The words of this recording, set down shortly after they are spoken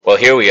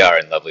here we are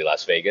in lovely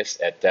Las Vegas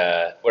at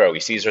where are we?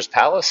 Caesar's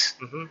Palace.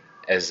 Hmm.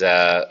 As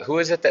who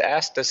is it that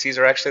asked, "Does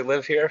Caesar actually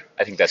live here?"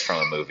 I think that's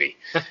from a movie.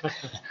 The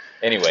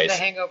Anyways,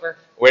 Hangover.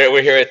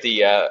 we're here at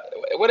the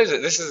what is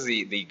it? This is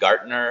the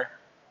Gartner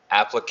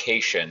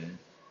application.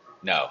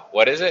 No,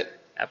 what is it?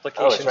 Oh, it's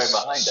Application right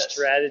behind us.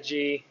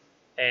 Strategy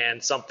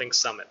and something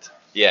summit.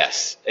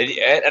 Yes,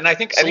 and I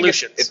think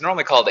Solutions. it's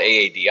normally called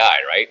AADI,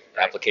 right? Right.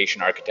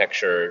 Application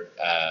Architecture,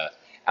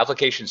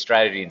 Application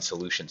Strategy and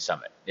Solution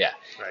Summit. Yeah.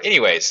 Right.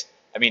 Anyways,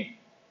 I mean,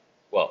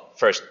 well,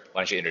 first,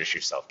 why don't you introduce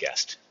yourself,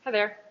 guest? Hi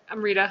there.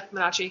 I'm Rita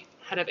Manachi,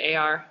 head of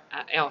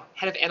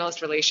head of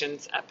analyst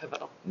relations at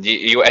Pivotal.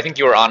 I think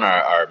you were on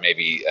our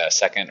maybe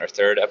second or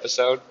third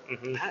episode,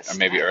 Hmm. Yes. or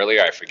maybe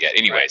earlier. I forget.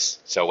 Anyways,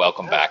 so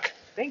welcome back.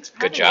 Thanks for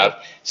Good having job.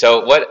 me.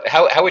 So,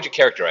 how would you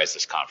characterize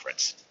this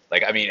conference?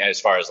 Like, I mean, as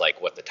far as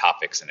like what the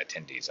topics and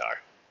attendees are.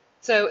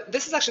 So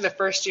this is actually the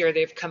first year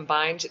they've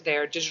combined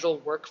their digital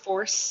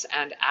workforce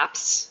and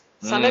apps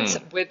summits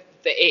with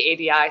the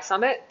AADI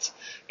summit.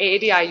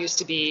 AADI used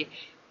to be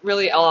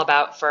really all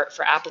about for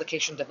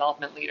application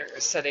development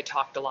leaders. So they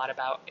talked a lot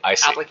about I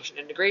see. application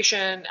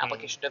integration,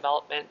 application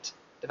development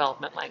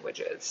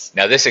languages.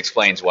 Now, this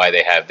explains why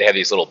they have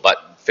these little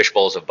fish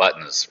bowls of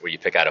buttons where you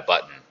pick out a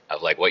button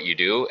of like what you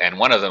do, and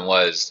one of them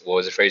was, what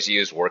was the phrase you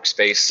used?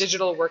 Workspace.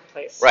 Digital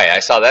workplace. Right. I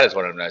saw that as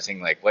one of them. I was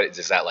thinking, like, what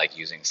is that like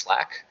using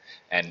Slack?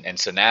 And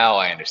so now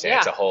I understand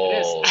it's a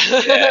whole.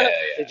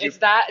 It is.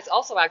 Yeah. It's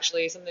also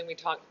actually something we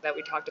talked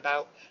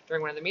about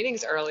during one of the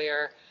meetings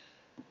earlier.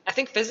 I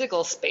think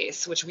physical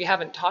space, which we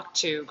haven't talked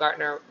to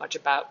Gartner much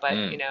about, but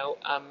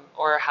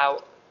or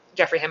how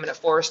Jeffrey Hammond at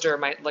Forrester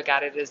might look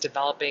at it as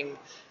developing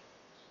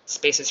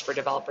spaces for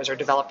developers or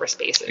developer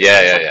spaces.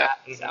 Yeah.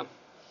 So.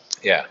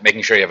 Yeah,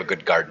 making sure you have a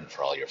good garden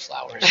for all your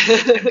flowers.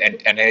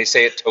 and they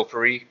say it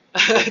topiary?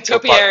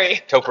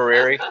 Topiary.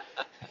 Topiary?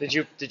 Did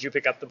you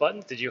pick up the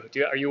button?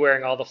 Are you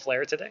wearing all the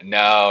flair today?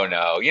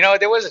 No. You know,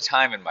 there was a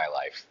time in my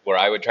life where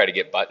I would try to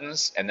get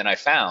buttons, and then I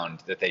found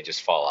that they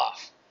just fall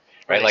off.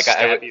 Right? Like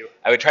I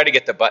would try to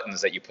get the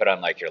buttons that you put on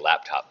like your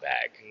laptop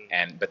bag,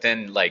 but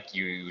then like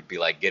you would be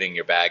like getting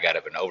your bag out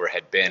of an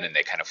overhead bin, and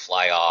they kind of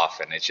fly off,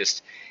 and it's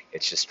just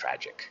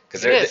tragic.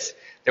 Because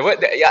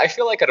I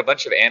feel like at a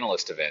bunch of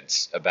analyst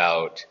events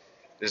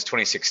this is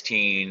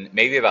 2016,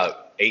 maybe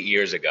about 8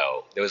 years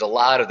ago, there was a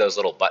lot of those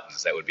little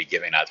buttons that would be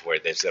given out where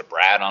there's a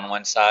brad on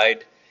one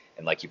side,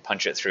 and like you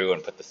punch it through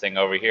and put the thing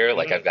over here.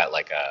 Like I've got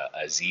like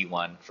a Z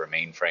one for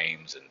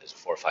mainframes, and there's a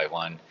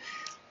 451.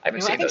 I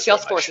think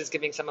Salesforce is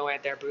giving some away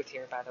at their booth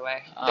here, by the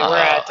way. They were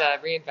at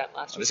reInvent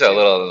last week. This is a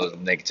little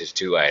negative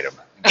 2 item.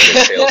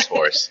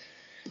 Salesforce.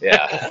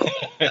 Yeah.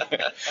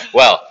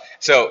 Well,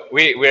 so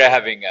we're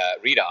having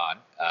Rita on,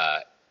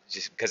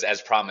 just because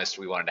as promised,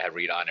 we wanted to have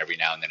Rita on every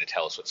now and then to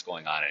tell us what's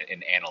going on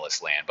in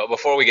analyst land. But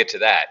before we get to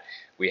that,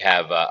 we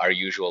have our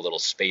usual little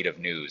spate of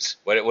news.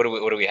 What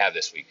do we have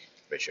this week,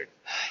 Richard?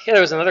 Yeah,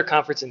 there was another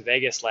conference in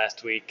Vegas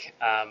last week.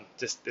 A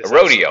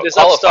rodeo,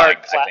 qualifying,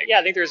 I think.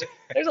 Yeah, I think there's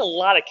a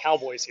lot of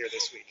cowboys here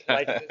this week.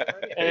 Like, and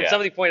then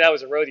somebody pointed out it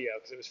was a rodeo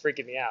because it was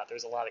freaking me out.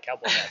 There's a lot of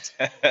cowboy hats.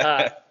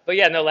 But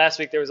yeah, no, last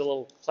week there was a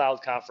little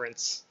cloud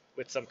conference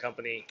with some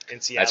company in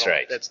Seattle That's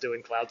right. that's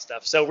doing cloud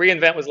stuff. So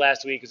reInvent was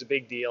last week. It was a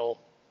big deal.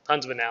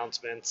 Tons of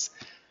announcements.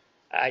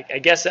 I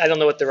guess I don't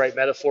know what the right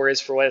metaphor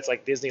is for what it's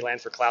like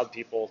Disneyland for cloud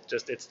people.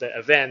 Just it's the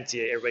event.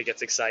 Everybody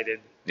gets excited.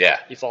 Yeah.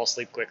 You fall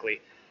asleep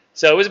quickly.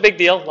 So it was a big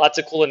deal. Lots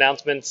of cool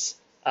announcements.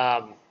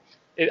 I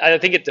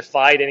think it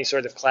defied any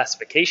sort of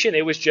classification.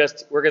 It was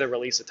just we're going to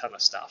release a ton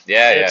of stuff.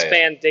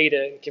 Expand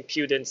data and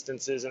compute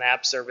instances and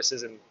app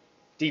services and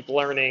deep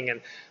learning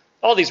and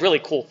all these really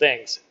cool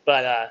things.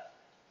 But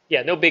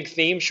no big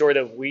theme short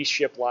of we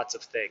ship lots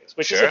of things,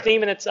 which is a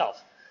theme in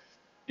itself.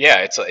 Yeah,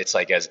 it's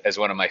like as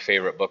one of my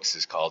favorite books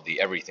is called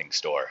The Everything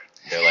Store.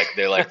 They're like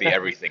the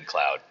everything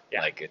cloud.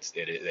 Yeah. Like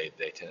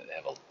they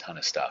have a ton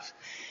of stuff.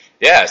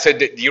 Yeah, so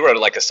you wrote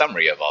like a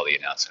summary of all the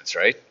announcements,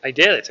 right? I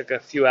did. I took a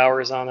few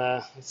hours on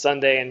a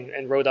Sunday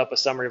and wrote up a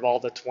summary of all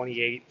the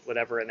 28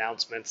 whatever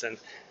announcements. And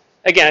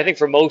again, I think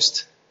for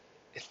most,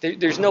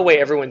 there's no way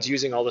everyone's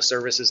using all the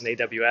services in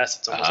AWS.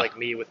 It's almost like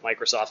me with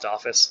Microsoft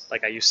Office.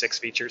 Like I use 6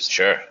 features.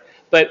 Sure.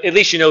 But at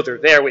least you know they're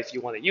there if you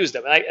want to use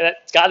them. And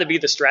that's got to be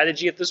the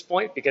strategy at this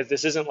point because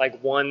this isn't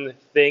like one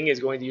thing is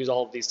going to use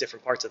all of these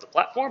different parts of the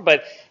platform.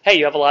 But hey,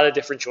 you have a lot of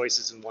different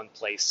choices in one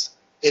place.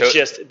 It's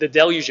just the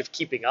deluge of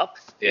keeping up.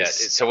 Yeah.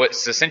 So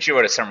since you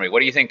wrote a summary,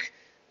 what do you think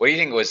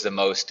was the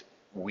most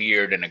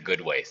weird in a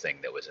good way thing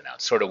that was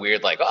announced? Sort of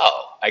weird, like,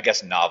 I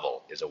guess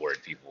novel is a word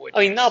people would use.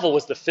 I mean, novel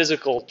was the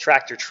physical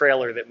tractor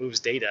trailer that moves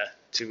data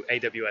to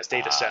AWS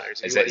data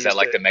centers. Is that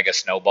like the Mega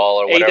Snowball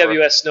or whatever?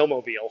 AWS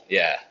Snowmobile.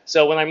 Yeah.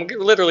 So when I'm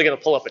literally going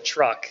to pull up a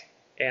truck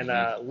and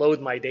load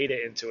my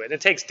data into it, and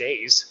it takes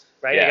days,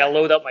 right? Yeah. I got to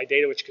load up my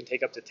data, which can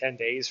take up to 10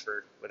 days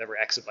for whatever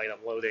exabyte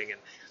I'm loading,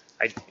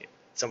 and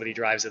somebody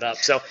drives it up.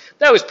 So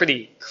that was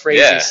pretty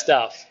crazy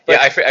stuff. But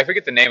I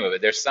forget the name of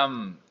it. There's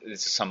some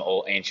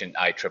old ancient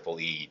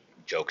IEEE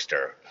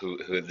jokester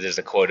who there's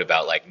a quote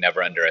about like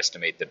never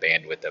underestimate the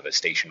bandwidth of a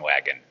station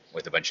wagon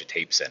with a bunch of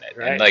tapes in it.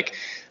 Right. And like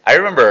I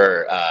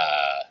remember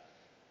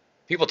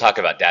people talk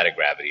about data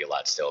gravity a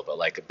lot still, but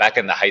like back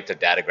in the height of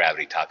data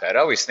gravity talk, I'd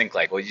always think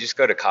like, well, you just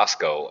go to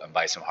Costco and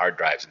buy some hard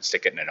drives and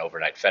stick it in an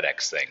overnight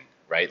FedEx thing,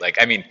 right? Like,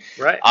 I mean,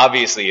 right.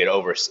 Obviously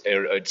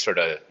it sort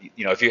of,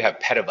 if you have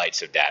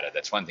petabytes of data,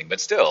 that's one thing,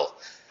 but still,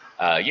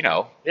 you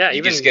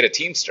just get a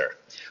Teamster.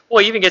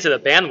 Well, you even get to the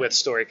bandwidth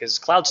story, because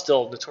clouds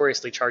still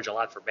notoriously charge a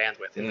lot for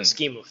bandwidth in the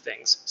scheme of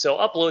things. So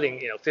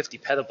uploading, 50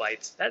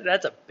 petabytes,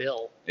 that's a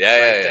bill.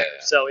 Yeah.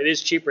 So it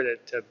is cheaper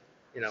to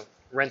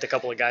rent a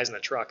couple of guys in a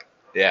truck.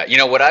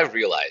 Yeah, what I've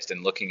realized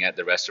in looking at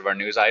the rest of our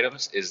news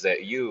items is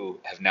that you're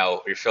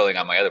filling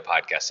on my other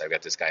podcast. I've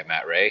got this guy,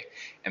 Matt Ray,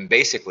 and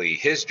basically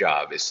his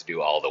job is to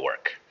do all the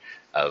work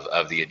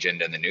of the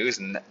agenda and the news,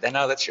 and then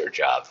now that's your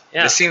job.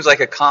 Yeah. This seems like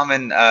a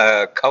common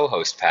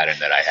co-host pattern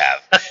that I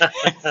have.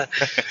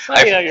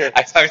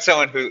 I find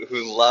someone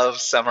who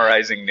loves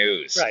summarizing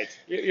news. Right.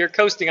 You're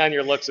coasting on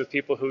your looks with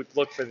people who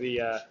look for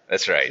the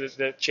that's right.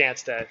 the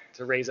chance to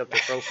raise up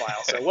their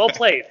profile. So well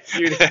played.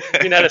 You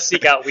know how to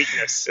seek out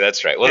weakness.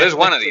 That's right. Well, there's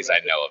one of these I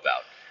know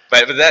about.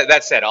 But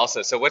that said,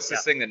 also, so what's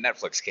this thing that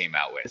Netflix came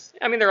out with?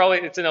 I mean,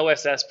 it's an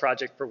OSS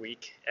project per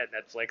week at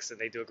Netflix, and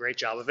they do a great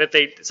job of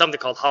it. Something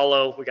called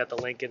Hollow. We got the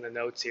link in the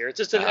notes here. It's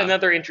just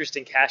another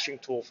interesting caching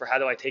tool for how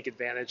do I take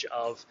advantage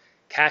of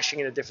caching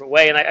in a different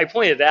way. And I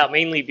pointed it out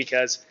mainly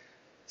because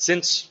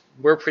since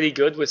we're pretty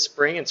good with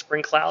Spring and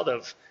Spring Cloud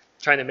of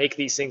trying to make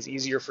these things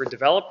easier for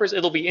developers,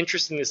 it'll be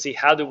interesting to see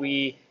how do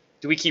we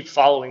keep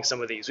following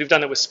some of these. We've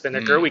done it with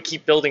Spinnaker. We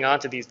keep building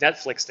onto these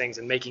Netflix things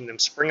and making them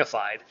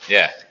Springified.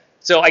 Yeah.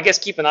 So I guess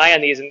keep an eye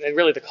on these, and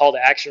really the call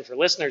to action for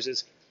listeners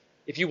is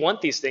if you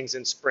want these things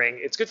in Spring,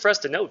 it's good for us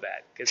to know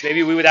that, because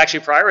maybe we would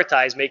actually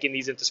prioritize making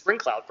these into Spring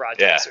Cloud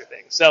projects or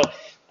things. So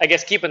I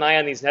guess keep an eye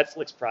on these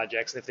Netflix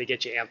projects, and if they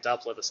get you amped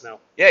up, let us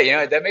know.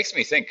 Yeah, that makes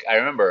me think. I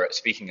remember,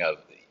 speaking of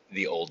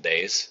the old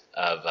days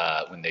of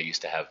when they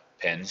used to have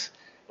pins,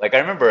 like I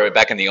remember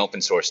back in the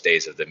open source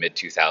days of the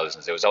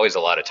mid-2000s, there was always a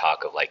lot of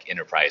talk of like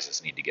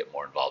enterprises need to get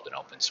more involved in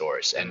open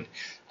source. And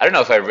I don't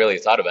know if I really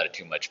thought about it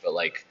too much, but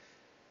like,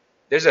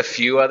 there's a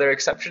few other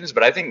exceptions,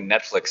 but I think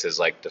Netflix is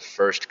like the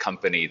first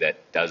company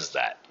that does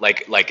that,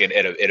 like in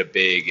a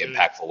big,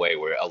 impactful way,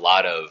 where a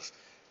lot of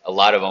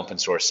open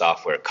source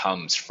software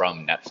comes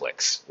from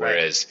Netflix.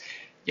 Whereas,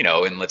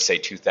 in let's say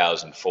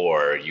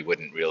 2004, you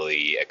wouldn't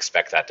really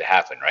expect that to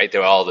happen, right?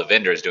 There were all the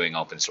vendors doing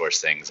open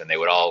source things, and they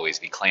would always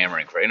be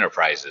clamoring for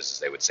enterprises, as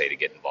they would say, to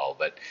get involved,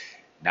 but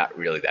not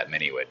really that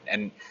many would.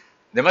 And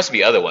there must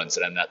be other ones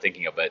that I'm not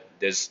thinking of, but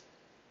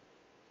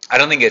I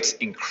don't think it's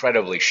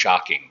incredibly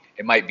shocking.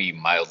 It might be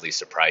mildly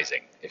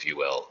surprising, if you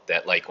will,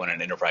 that like when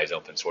an enterprise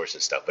open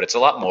sources stuff, but it's a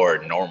lot more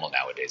normal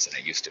nowadays than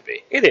it used to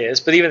be. It is,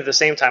 but even at the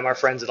same time, our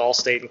friends at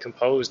Allstate and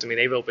Composed, I mean,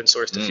 they've open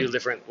sourced a few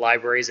different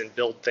libraries and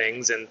build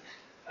things, and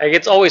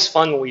it's always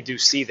fun when we do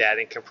see that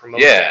and can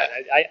promote that.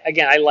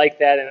 I like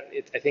that,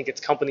 and I think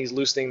it's companies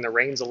loosening the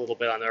reins a little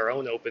bit on their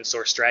own open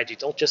source strategy.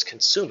 Don't just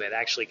consume it,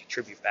 actually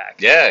contribute back.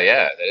 Yeah,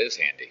 that is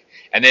handy.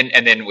 And then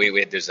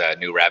there's a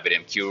new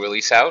RabbitMQ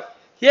release out.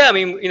 Yeah, I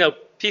mean,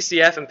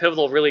 PCF and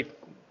Pivotal really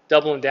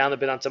doubling down a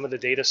bit on some of the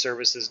data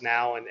services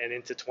now and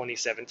into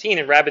 2017.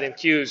 And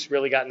RabbitMQ's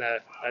really gotten a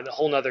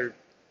whole nother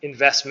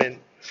investment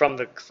from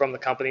the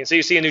company. And so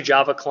you see a new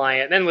Java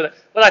client. And then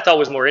what I thought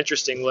was more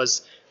interesting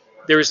was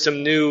there was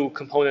some new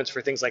components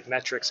for things like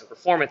metrics and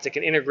performance that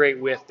can integrate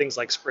with things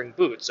like Spring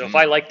Boot. So if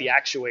I like the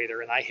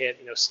actuator and I hit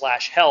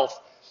 /health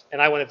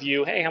and I want to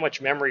view, hey, how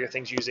much memory are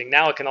things using?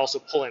 Now it can also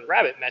pull in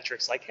Rabbit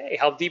metrics like, hey,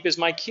 how deep is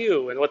my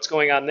queue and what's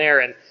going on there?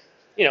 And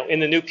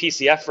in the new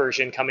PCF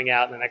version coming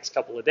out in the next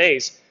couple of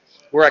days,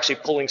 we're actually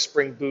pulling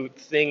Spring Boot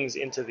things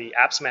into the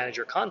Apps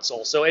Manager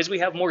console. So as we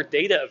have more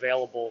data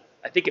available,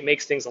 I think it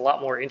makes things a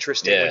lot more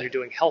interesting when you're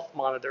doing health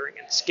monitoring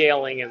and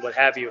scaling and what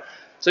have you.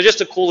 So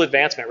just a cool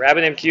advancement.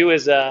 RabbitMQ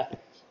is a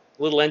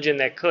little engine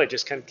that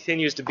just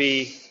continues to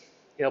be,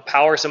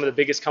 power some of the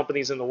biggest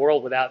companies in the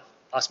world without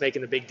us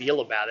making a big deal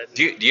about it.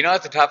 Do you know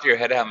at the top of your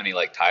head how many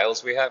like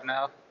tiles we have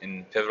now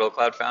in Pivotal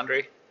Cloud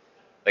Foundry?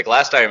 Like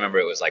last I remember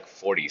it was like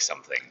 40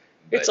 something.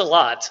 It's a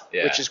lot,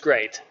 which is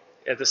great.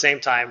 At the same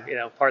time,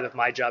 part of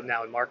my job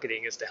now in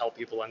marketing is to help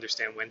people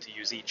understand when to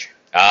use each.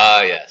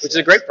 Yes. Which is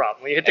a great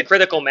problem. When you hit the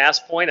critical mass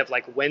point of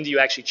like when do you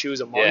actually choose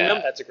among them,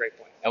 that's a great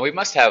point. And we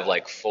must have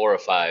like 4 or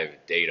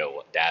 5 data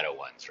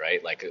ones,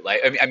 right? Like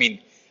I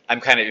mean, I'm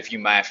kind of, if you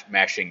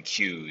mashing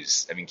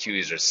queues, I mean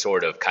queues are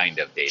sort of kind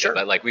of data,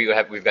 but like we've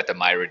got the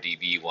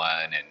MyraDB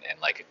one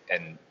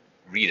and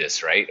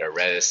Redis, right? Or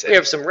Redis. We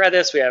have some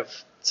Redis. We have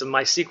some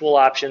MySQL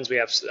options. We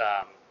have.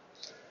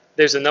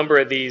 There's a number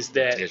of these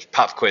that... There's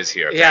pop quiz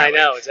here. Apparently.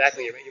 Yeah, I know,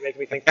 exactly. You're making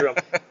me think through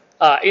them.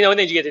 And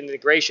then you get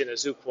integration,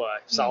 Azuqua,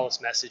 Solace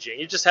messaging.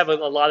 You just have a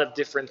lot of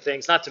different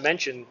things. Not to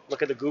mention,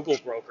 look at the Google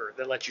broker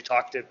that lets you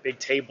talk to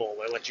Bigtable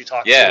or lets you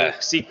talk to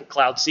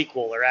Cloud SQL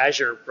or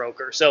Azure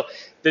broker. So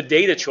the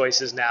data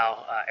choices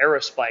now,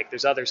 Aerospike,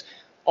 there's others,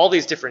 all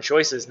these different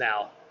choices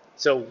now.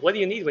 So what do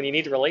you need when you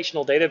need a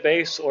relational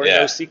database or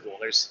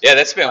NoSQL?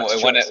 That's been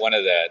one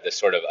of the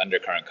sort of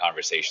undercurrent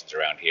conversations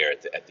around here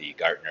at the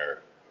Gartner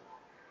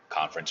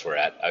conference we're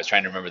at. I was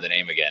trying to remember the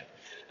name again.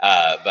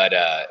 but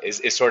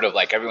is sort of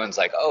like everyone's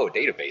like, oh,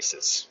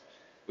 databases.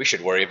 We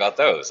should worry about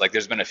those. Like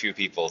there's been a few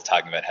people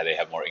talking about how they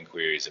have more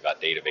inquiries about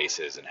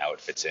databases and how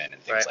it fits in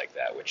and things like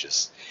that,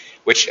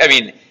 which I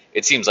mean,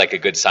 it seems like a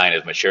good sign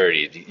of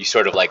maturity. You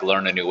sort of like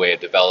learn a new way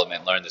of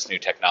development, learn this new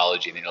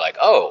technology, and then you're like,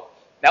 oh,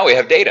 now we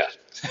have data.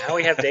 Now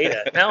we have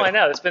data. No, I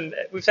know.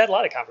 We've had a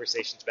lot of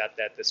conversations about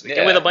that this week,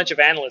 and with a bunch of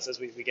analysts as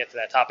we get to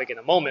that topic in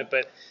a moment.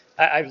 But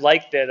I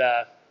like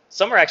that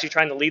some are actually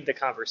trying to lead the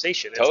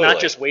conversation. It's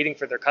not just waiting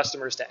for their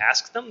customers to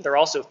ask them. They're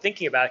also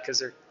thinking about it because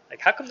they're like,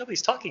 how come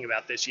nobody's talking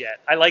about this yet?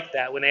 I like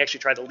that when they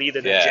actually try to lead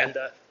an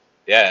agenda.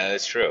 Yeah,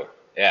 that's true.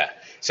 Yeah.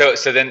 So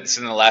then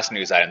the last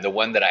news item, the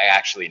one that I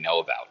actually know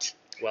about.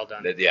 Well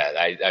done.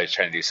 I was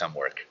trying to do some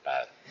work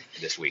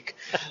this week.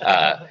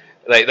 So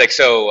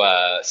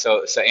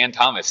Ann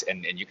Thomas,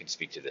 and you can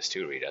speak to this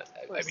too, Rita.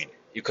 I mean,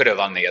 you could have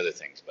on the other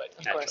things, but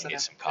you need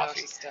some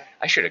coffee.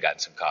 I should have gotten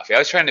some coffee. I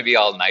was trying to be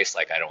all nice,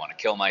 like I don't want to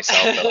kill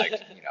myself, but like,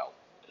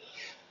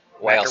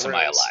 why else am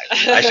I alive?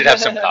 I should have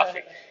some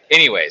coffee.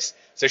 Anyways,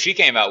 so she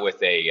came out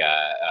with a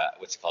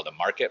what's it called, a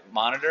market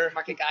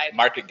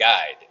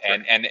guide,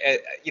 and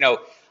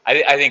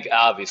I think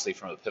obviously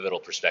from a pivotal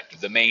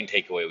perspective, the main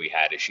takeaway we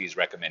had is she's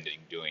recommending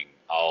doing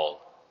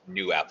all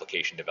new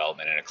application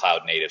development in a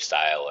cloud native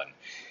style,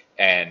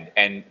 and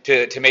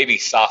to maybe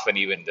soften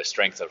even the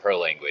strength of her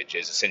language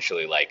is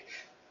essentially like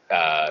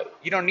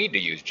you don't need to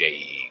use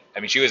JEE. I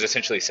mean, she was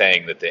essentially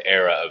saying that the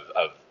era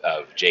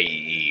of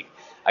JEE,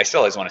 I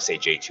still always want to say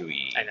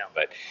J2EE, I know,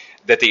 but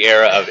that the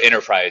era of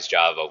enterprise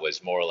Java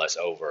was more or less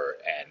over,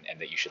 and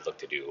that you should look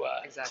to do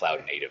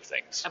cloud native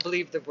things. I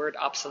believe the word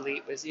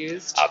obsolete was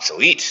used.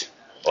 Obsolete.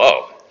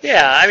 Whoa.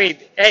 Yeah, I mean,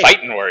 hey,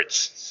 fighting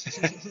words.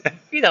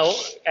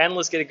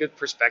 Analysts get a good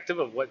perspective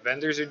of what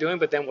vendors are doing,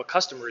 but then what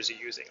customers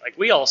are using. Like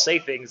we all say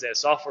things as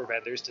software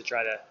vendors to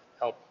try to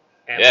help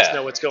analysts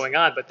know what's going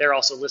on, but they're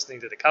also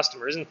listening to the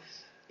customers. And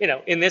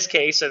in this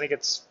case, I think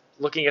it's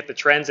looking at the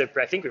trends that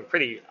I think are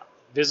pretty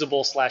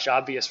visible /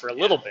 obvious for a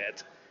little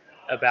bit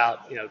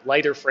about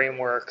lighter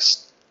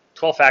frameworks,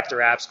 12-factor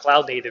apps,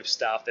 cloud native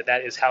stuff.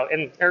 That is how.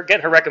 And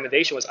again, her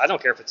recommendation was, I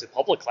don't care if it's a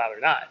public cloud or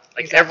not.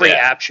 Like every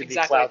app should be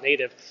cloud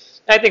native.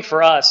 And I think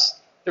for us,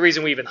 the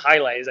reason we even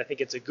highlight is I think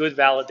it's a good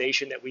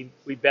validation that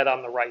we bet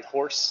on the right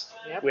horse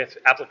with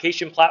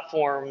application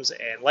platforms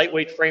and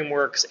lightweight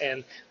frameworks,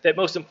 and that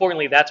most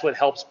importantly, that's what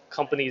helps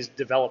companies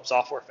develop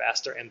software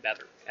faster and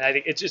better. And I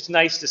think it's just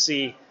nice to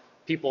see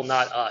people,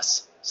 not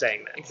us,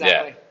 saying that.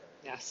 Exactly.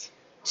 Yeah. Yes.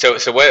 So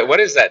what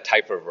is that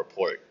type of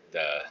report?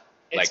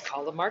 It's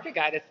called a market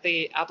guide. It's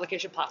the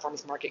application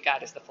platform's market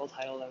guide is the full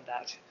title of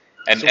that.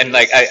 And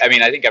like I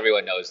mean, I think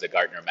everyone knows the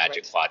Gartner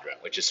Magic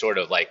Quadrant, which is sort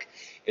of like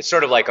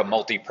a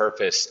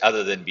multi-purpose,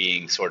 other than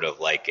being sort of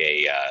like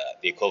the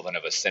equivalent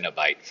of a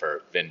Cinnabite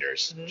for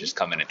vendors, just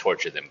come in and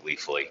torture them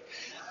gleefully.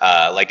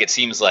 Like it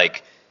seems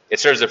like it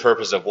serves the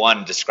purpose of,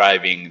 one,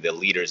 describing the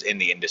leaders in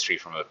the industry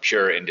from a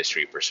pure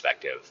industry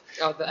perspective.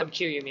 Oh, the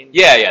MQ, you mean?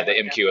 Yeah, the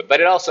MQ. Yeah.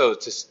 But it also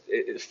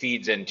it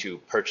feeds into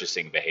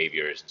purchasing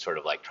behaviors and sort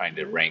of like trying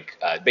to rank,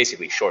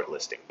 basically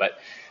shortlisting. But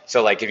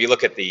so like if you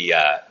look at the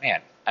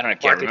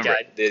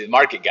the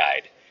market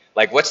guide.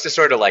 Like, what's the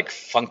sort of like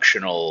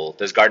functional?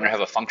 Does Gartner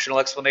have a functional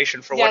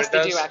explanation for what it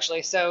does? Yes, they do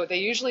actually. So they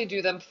usually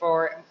do them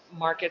for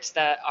markets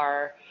that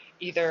are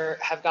either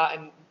that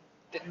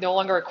no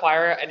longer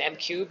require an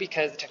MQ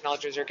because the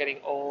technologies are getting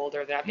old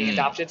or they're not being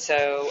adopted.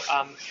 So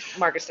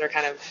markets that are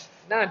kind of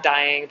not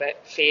dying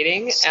but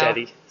fading.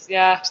 Steady.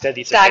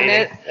 Stagnant.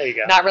 Fading. There you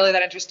go. Not really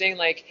that interesting.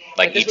 Like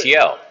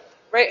ETL.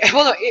 Right.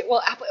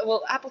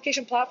 Well,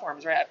 application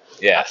platforms, right?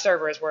 Yeah. App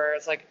servers, where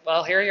it's like,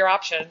 well, here are your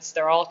options.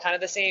 They're all kind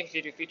of the same if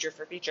you do feature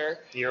for feature.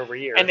 Year over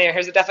year. And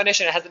here's the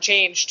definition. It hasn't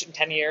changed in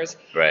 10 years.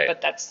 Right.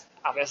 But that's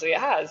obviously it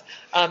has.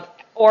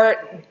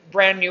 Or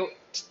brand new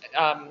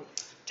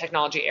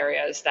technology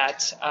areas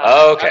that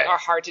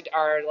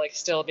are like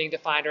still being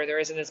defined, or there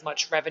isn't as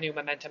much revenue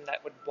momentum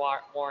that would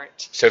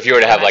warrant. So if you were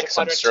to have like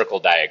some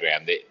circle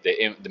diagram,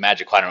 the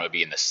Magic Quadrant would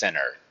be in the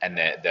center, and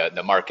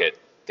the market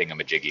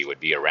thingamajiggy would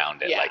be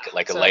around it,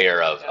 like a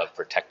layer of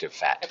protective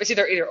fat. It's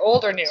either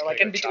old or new,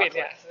 like in between.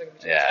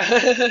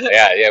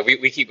 Yeah.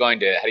 We keep going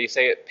to, how do you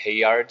say it?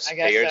 Paillards? I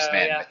guess so,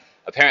 man. Yeah.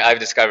 Apparently, I've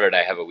discovered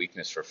I have a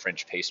weakness for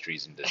French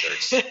pastries and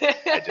desserts.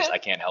 I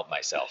can't help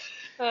myself.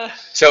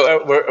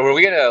 So were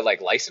we gonna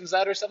like license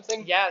that or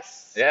something?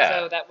 Yes.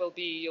 Yeah. So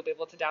you'll be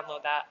able to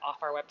download that off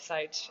our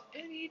website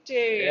any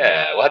day.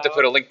 Yeah, we'll have to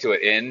put a link to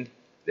it in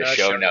the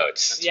show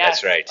notes.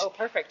 Yes. That's right. Oh,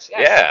 perfect.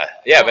 Yes.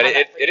 Yeah. But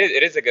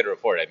it is a good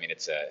report. I mean,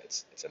 it's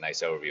a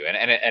nice overview,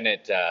 and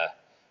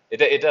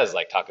it does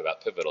like talk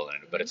about pivotal in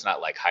it, but it's not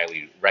like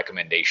highly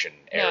recommendation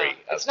area.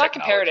 No, it's not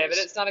comparative.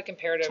 It's not a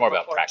comparative. It's more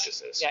report. About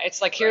practices. Yeah,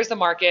 it's like here's the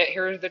market,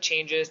 here are the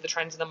changes, the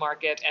trends in the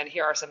market, and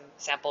here are some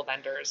sample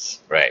vendors.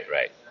 Right.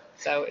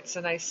 So it's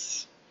a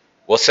nice.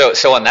 Well,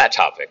 so on that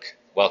topic,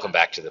 welcome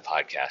back to the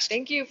podcast.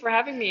 Thank you for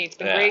having me. It's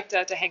been great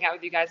to hang out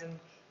with you guys in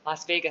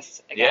Las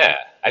Vegas again. Yeah,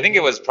 I think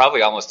it was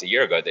probably almost a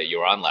year ago that you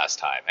were on last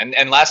time, and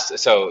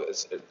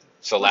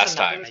So last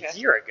time. A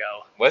year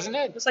ago. Wasn't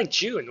it? It was like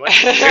June.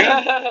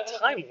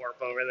 Time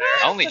warp over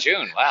there. Only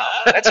June. Wow.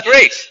 That's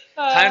great.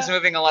 Time's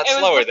moving a lot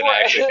slower than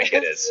I actually think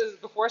it is. It was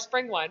before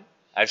spring 1.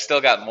 I've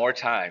still got more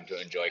time to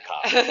enjoy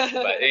coffee.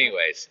 But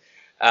anyways,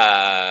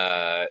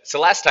 so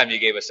last time you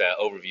gave us an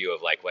overview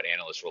of like what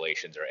analyst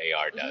relations or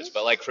AR does.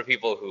 But like for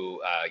people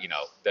who,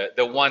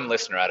 the one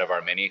listener out of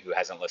our many who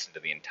hasn't listened to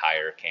the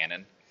entire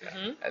canon,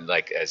 and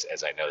like as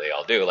I know they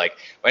all do, like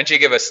why don't you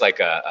give us like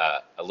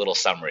a little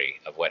summary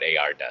of what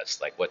AR does?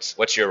 Like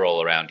what's your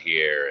role around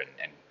here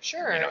and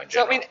sure. In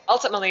so I mean,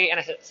 ultimately, and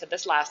I said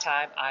this last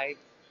time, I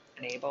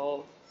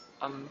enable.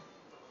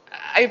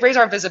 I raise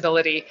our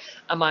visibility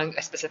among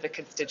a specific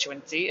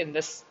constituency, and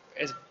this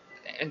is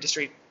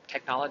industry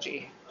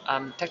technology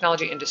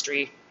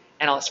industry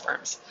analyst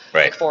firms,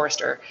 like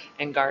Forrester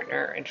and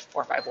Gartner and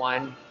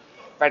 451,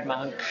 Red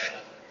Monk,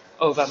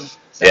 Ovum.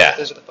 So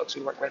those are the folks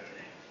we work with.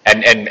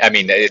 And I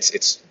mean,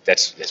 that's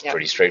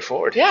pretty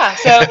straightforward. Yeah.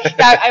 So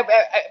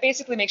I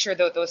basically make sure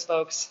that those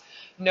folks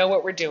know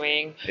what we're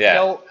doing,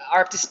 are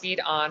up to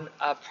speed on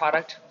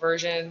product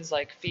versions,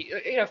 like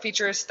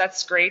features.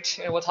 That's great.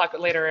 We'll talk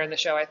later in the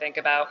show, I think,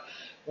 about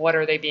what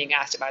are they being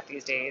asked about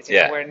these days.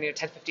 Where 10,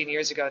 15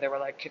 years ago, they were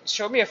like,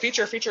 show me a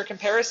feature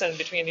comparison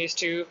between these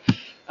two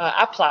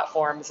app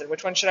platforms, and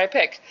which one should I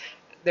pick?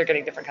 They're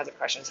getting different kinds of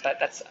questions,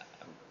 but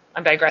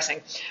I'm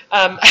digressing.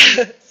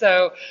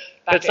 So.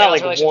 But it's not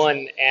like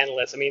one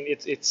analyst. I mean,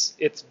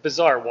 it's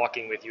bizarre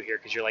walking with you here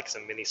because you're like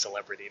some mini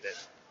celebrity that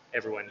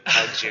everyone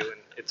hugs you, and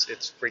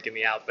it's freaking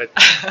me out. But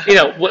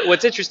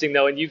what's interesting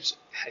though, and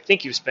I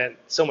think you've spent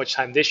so much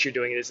time this year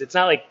doing it, is it's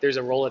not like there's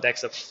a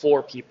Rolodex of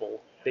 4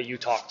 people that you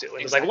talk to.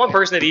 And It's like one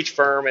person at each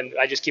firm, and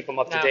I just keep them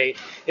up to date.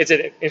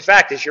 In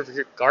fact, as you're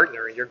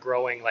Gartner and you're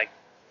growing like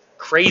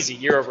crazy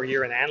year over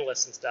year in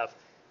analysts and stuff,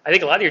 I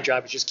think a lot of your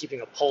job is just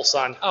keeping a pulse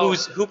on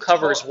who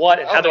covers what,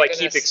 and how do I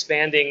keep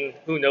expanding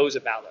who knows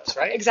about us,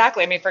 right?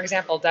 Exactly. I mean, for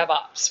example,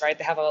 DevOps, right?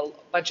 They have a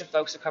bunch of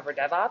folks who cover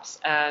DevOps,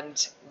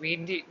 and we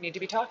need to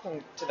be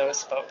talking to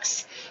those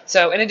folks.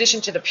 So in addition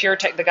to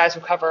the guys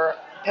who cover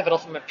Pivotal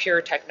from a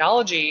pure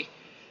technology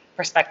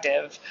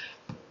perspective,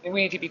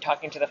 we need to be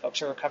talking to the folks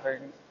who are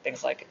covering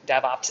things like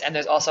DevOps. And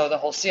there's also the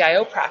whole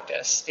CIO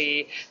practice,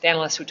 the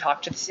analysts who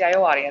talk to the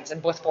CIO audience.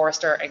 And both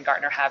Forrester and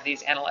Gartner have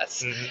these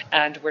analysts.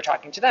 And we're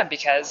talking to them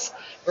because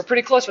we're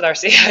pretty close with our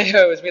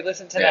CIOs. We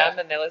listen to them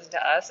and they listen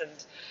to us.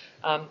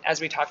 And as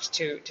we talked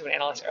to an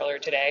analyst earlier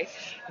today,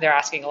 they're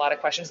asking a lot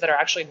of questions that are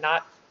actually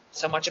not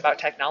so much about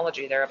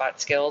technology. They're about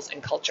skills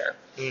and culture.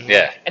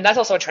 And that's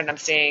also a trend I'm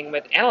seeing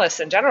with analysts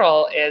in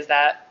general, is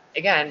that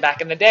again,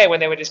 back in the day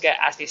when they would just get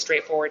asked these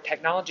straightforward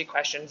technology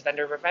questions,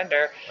 vendor for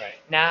vendor,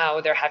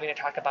 now they're having to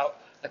talk about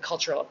the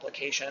cultural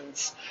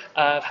implications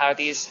of how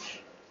these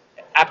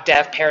app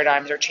dev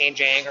paradigms are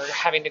changing, or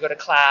having to go to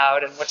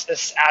cloud, and what's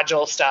this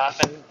agile stuff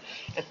and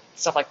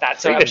stuff like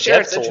that. So I'm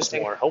sure it's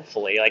interesting. More,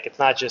 hopefully. Like it's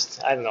not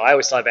just, I don't know, I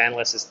always thought of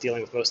analysts as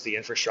dealing with most of the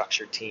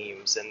infrastructure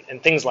teams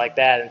and things like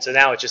that. And so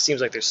now it just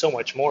seems like there's so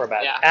much more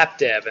about app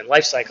dev and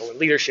lifecycle and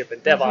leadership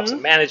and DevOps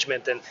and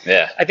management. And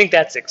I think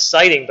that's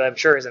exciting, but I'm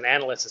sure as an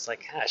analyst, it's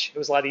like, gosh, it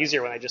was a lot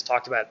easier when I just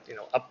talked about,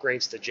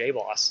 upgrades to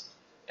JBoss.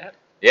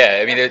 Yeah,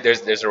 I mean,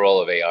 there's a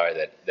role of AR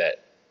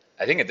that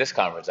I think at this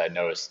conference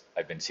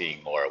I've been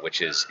seeing more, which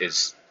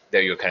is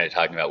that you're kind of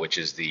talking about, which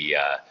is the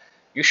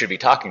you should be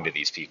talking to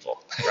these people,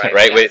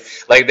 right?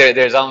 Yes. Like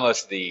there's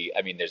almost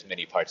there's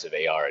many parts of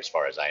AR as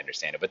far as I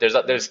understand it, but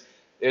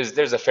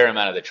there's a fair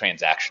amount of the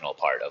transactional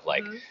part of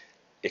like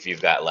if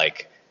you've got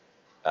like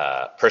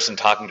person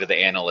talking to the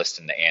analyst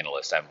and the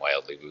analyst. I'm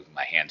wildly moving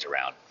my hands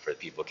around for the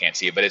people who can't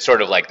see it, but it's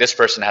sort of like this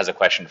person has a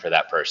question for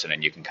that person,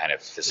 and you can kind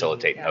of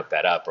facilitate and hook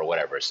that up or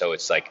whatever. So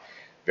it's like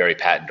very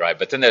pat and dry.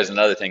 But then there's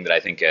another thing that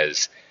I think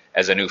as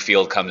a new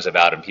field comes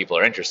about and people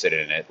are interested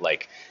in it,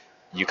 like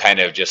you kind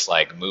of just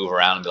like move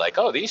around and be like,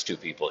 oh, these two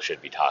people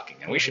should be talking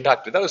and we should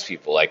talk to those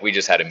people. Like we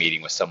just had a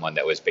meeting with someone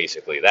that was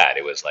basically that.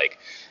 It was like,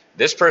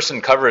 this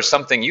person covers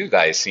something you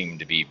guys seem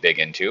to be big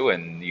into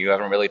and you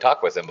haven't really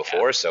talked with them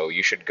before, so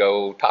you should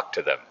go talk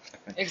to them.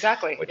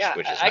 Exactly. which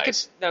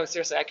is nice.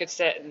 Seriously, I could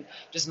sit and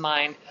just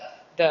mine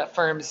the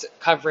firm's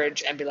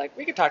coverage and be like,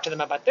 we could talk to them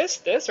about this,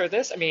 or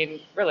this. I mean,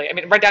 really,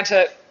 right down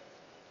to,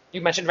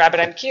 you mentioned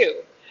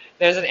RabbitMQ.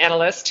 There's an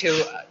analyst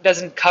who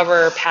doesn't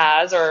cover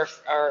PaaS or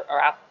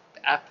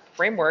app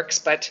frameworks,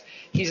 but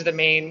he's the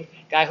main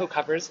guy who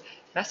covers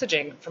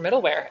messaging for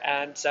middleware.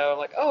 And so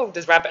like, oh,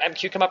 does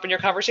RabbitMQ come up in your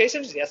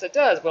conversations? Yes, it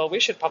does. Well, we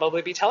should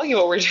probably be telling you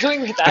what we're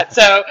doing with that.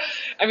 So,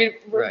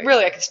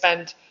 really, I could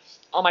spend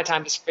all my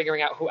time just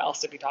figuring out who else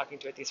to be talking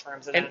to at these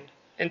firms.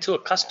 And to a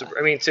customer,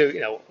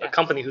 a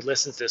company who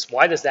listens to this,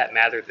 why does that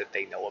matter that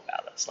they know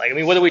about us? Like,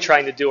 what are we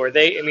trying to do? An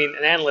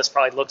analyst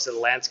probably looks at the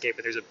landscape,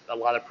 but there's a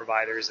lot of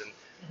providers,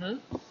 and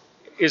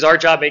is our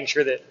job making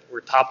sure that we're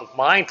top of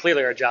mind?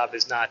 Clearly, our job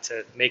is not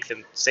to make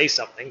them say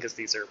something, because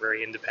these are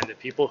very independent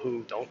people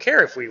who don't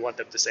care if we want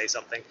them to say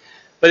something.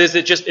 But is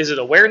it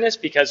awareness?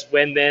 Because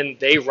when then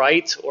they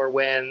write, or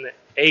when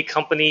a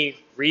company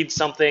reads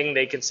something,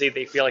 they can see,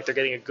 they feel like they're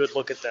getting a good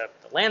look at the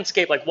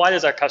landscape. Like, why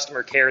does our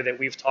customer care that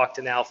we've talked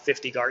to now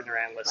 50 Gartner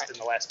analysts in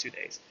the last 2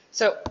 days?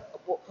 So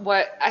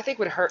what I think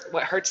what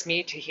hurts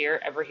me to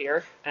hear,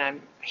 and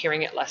I'm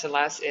hearing it less and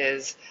less,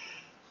 is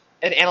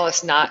an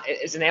analyst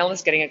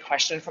getting a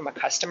question from a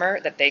customer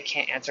that they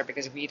can't answer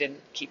because we didn't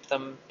keep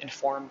them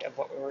informed of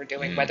what we were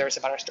doing, whether it's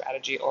about our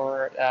strategy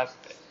or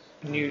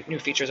new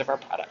features of our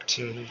product.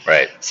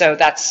 Right. So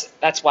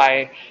that's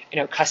why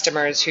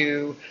customers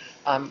who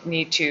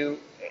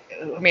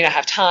who may not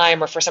have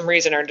time or for some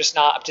reason are just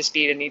not up to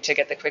speed and need to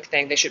get the quick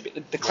thing, they should be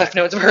the Cliff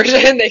Notes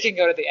version. They can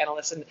go to the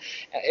analysts, and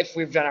if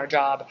we've done our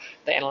job,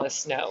 the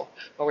analysts know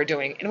what we're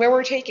doing and where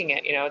we're taking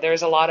it.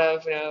 There's a lot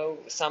of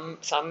some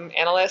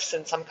analysts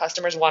and some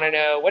customers want to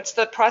know what's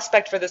the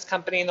prospect for this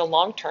company in the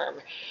long term,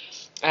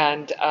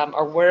 and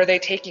or where are they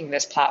taking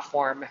this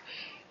platform?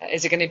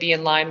 Is it going to be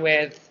in line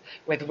with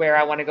where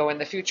I want to go in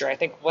the future? I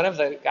think one of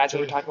the guys we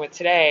were talking with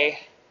today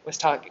was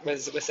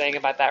saying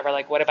about that. We're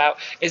like, what about,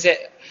 it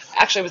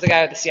was the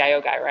guy, the CIO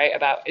guy, right?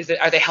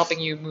 Are they helping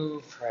you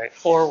move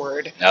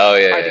forward? Oh,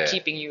 yeah. Are they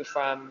keeping you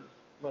from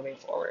moving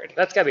forward?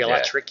 That's got to be a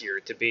lot trickier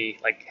to be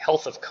like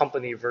health of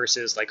company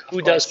versus like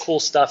who does cool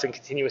stuff in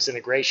continuous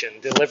integration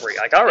delivery.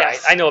 Like, all right,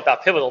 I know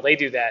about Pivotal, they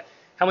do that.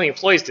 How many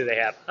employees do they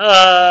have?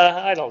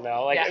 I don't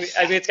know. Like,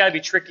 I mean, it's got to be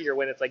trickier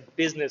when it's like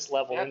business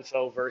level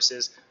info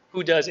versus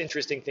who does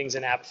interesting things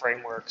in app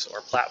frameworks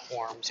or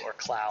platforms or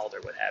cloud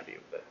or what have you.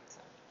 But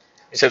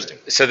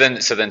so then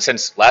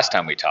since last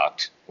time we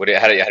talked, how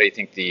do you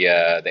think the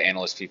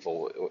analyst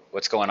people,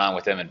 what's going on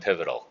with them in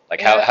Pivotal?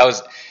 Like how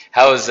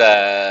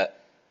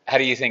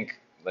do you think,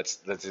 let's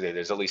say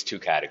there's at least 2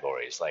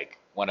 categories. Like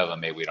one of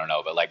them maybe we don't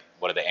know, but like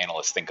what do the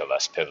analysts think of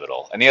us,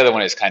 Pivotal? And the other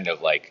one is kind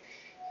of like,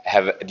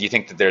 do you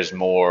think that there's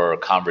more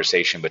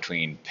conversation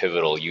between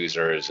Pivotal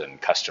users and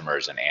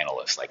customers and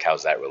analysts? Like,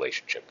 how's that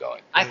relationship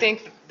going? I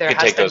think there you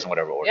can take those in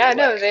whatever order. Yeah,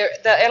 no,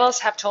 the analysts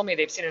have told me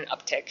they've seen an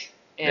uptick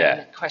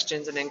in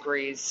questions and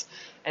inquiries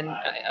and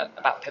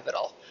about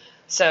Pivotal.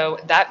 So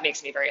that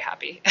makes me very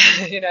happy.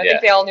 I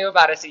think they all knew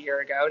about us a year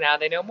ago. Now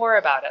they know more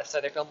about us, so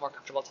they feel more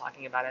comfortable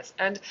talking about us.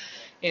 And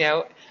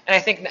and I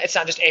think it's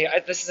not just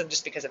this isn't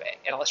just because of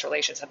analyst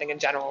relations. I think in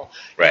general,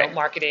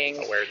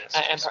 marketing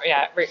awareness,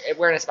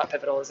 awareness about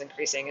Pivotal is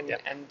increasing,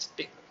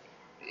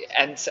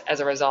 and as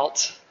a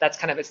result,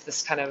 it's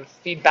this kind of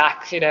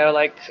feedback,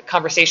 like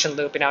conversation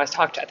loop. I I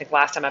think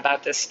last time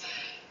about this.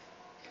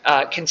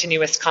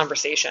 Continuous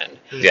conversation.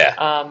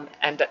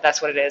 And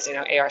that's what it is.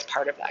 AR is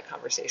part of that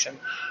conversation.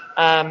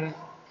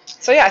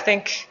 I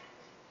think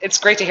it's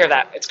great to hear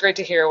that. It's great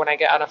to hear when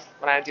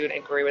I do an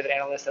inquiry with an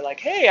analyst, they're like,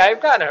 hey, I've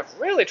gotten a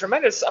really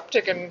tremendous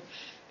uptick in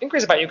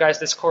inquiries about you guys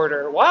this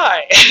quarter.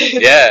 Why?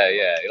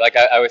 Yeah. Like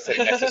I was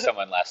sitting next to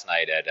someone last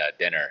night at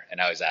dinner, and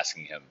I was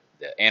asking him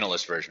the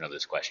analyst version of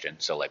this question.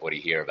 So like, what do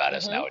you hear about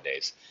us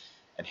nowadays?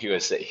 And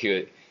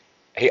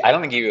I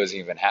don't think he was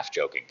even half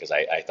joking, because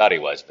I thought he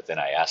was, but then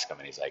I asked him,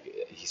 and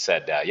he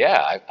said,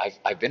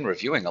 I've been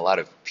reviewing a lot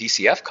of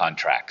PCF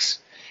contracts,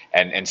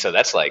 and so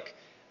that's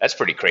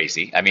pretty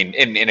crazy. I mean,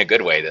 in a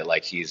good way, that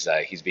like he's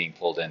being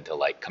pulled in to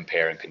like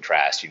compare and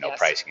contrast,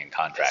 pricing and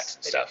contracts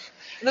and stuff.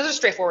 And those are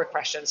straightforward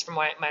questions, from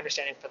my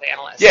understanding, for the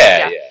analyst.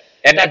 Yeah.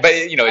 And but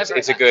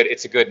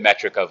it's a good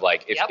metric of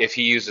like if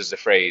he uses the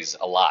phrase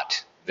a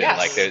lot. Then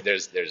like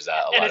there's a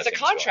lot and of it's a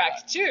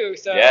contract too,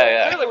 so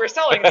clearly we're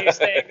selling these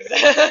things.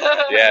 And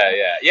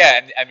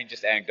I mean,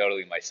 just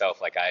anecdotally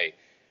myself, like I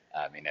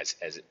mean, as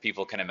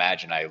people can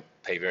imagine, I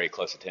pay very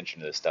close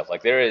attention to this stuff.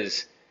 Like there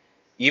is,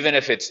 even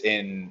if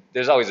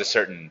there's always a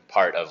certain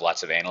part of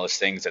lots of analyst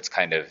things that's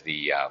kind of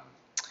the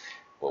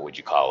what would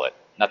you call it?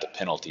 Not the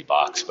penalty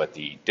box, but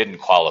the didn't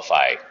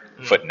qualify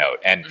footnote.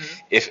 And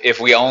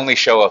if we only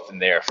show up in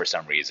there for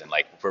some reason,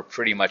 like we're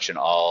pretty much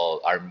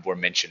we're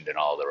mentioned in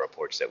all the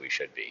reports that we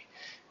should be,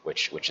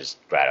 which is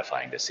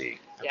gratifying to see.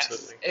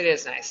 Absolutely. Yes, it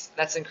is nice.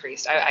 That's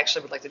increased. I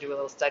actually would like to do a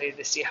little study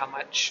to see how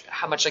much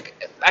like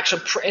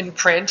actually in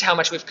print, how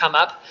much we've come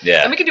up.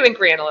 Yeah. And we can do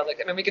inquiry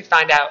analytics. I mean, we could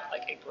find out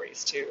like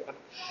inquiries too, or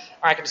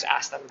I can just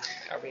ask them,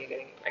 are we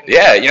getting?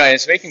 Yeah, and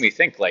it's making me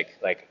think like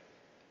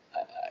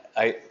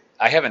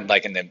I haven't,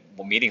 like in the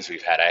meetings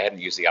we've had, I hadn't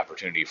used the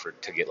opportunity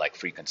to get like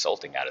free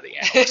consulting out of the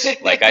analysts.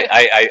 Like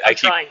I keep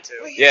trying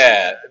to.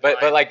 Yeah,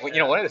 but like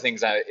one of the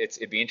things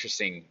it'd be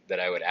interesting that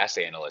I would ask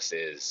the analysts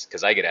is,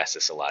 because I get asked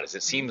this a lot, is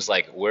it seems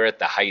like we're at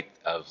the height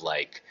of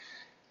like,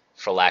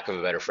 for lack of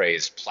a better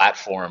phrase,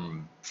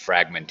 platform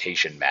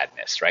fragmentation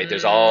madness, right?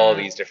 There's all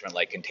these different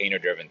like container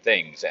driven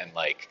things, and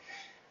like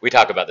we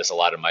talk about this a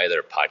lot in my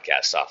other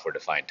podcast, Software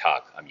Defined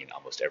Talk. I mean,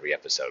 almost every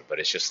episode, but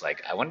it's just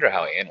like, I wonder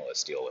how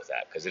analysts deal with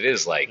that, because it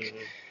is like,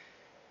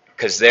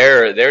 because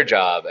their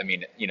job, I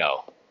mean,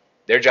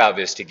 their job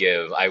is to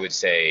give, I would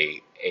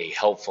say, a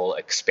helpful,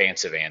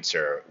 expansive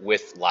answer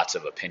with lots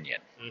of opinion,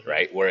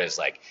 right? Whereas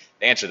like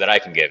the answer that I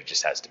can give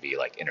just has to be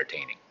like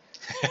entertaining,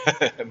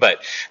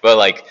 but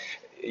like,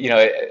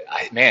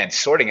 man,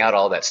 sorting out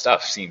all that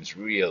stuff seems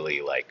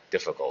really like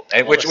difficult,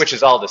 and which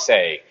is all to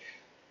say,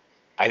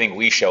 I think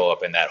we show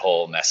up in that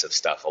whole mess of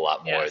stuff a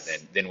lot more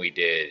than we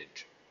did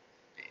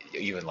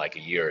even like a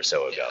year or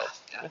so ago.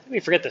 Yeah. I think we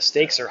forget the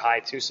stakes are high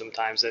too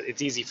sometimes.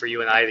 It's easy for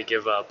you and I to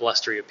give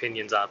blustery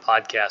opinions on a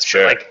podcast.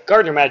 Sure. But like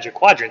Gartner Magic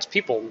Quadrants,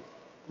 people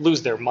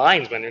lose their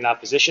minds when they're not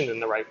positioned in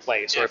the right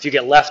place, or if you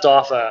get left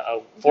off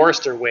a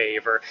Forrester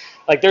wave, or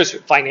like there's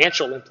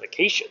financial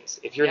implications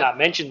if you're not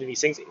mentioned in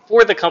these things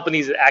for the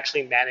companies that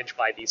actually manage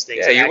by these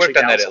things. Yeah, you worked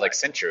on that at like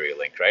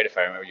CenturyLink, right? If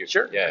I remember you.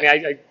 Sure. Yeah. I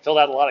mean, I filled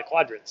out a lot of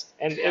quadrants,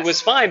 and it was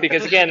fine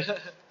because again,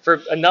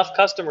 for enough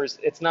customers,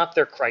 it's not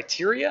their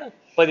criteria,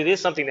 but it is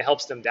something that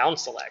helps them down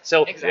select.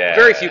 So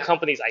very few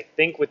companies, I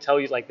think, would tell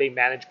you like they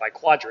manage by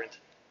quadrant.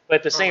 But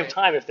at the same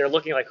time, if they're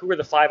looking like, who are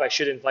the 5 I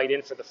should invite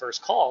in for the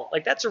first call,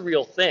 like that's a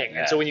real thing.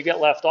 And so when you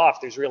get left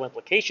off, there's real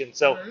implications.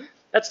 So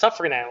that's tough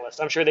for an analyst.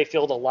 I'm sure they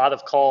field a lot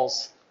of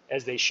calls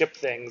as they ship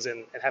things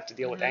and have to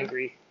deal with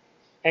angry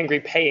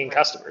paying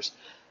customers.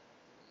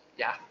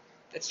 Yeah,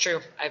 it's true.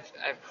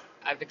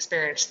 I've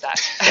experienced that.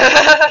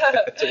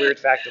 It's a weird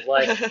fact of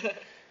life.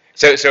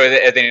 So are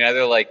there any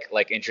other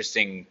like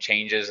interesting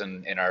changes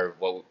in our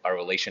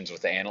relations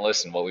with the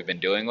analysts and what we've been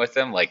doing with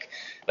them? Like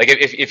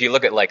if you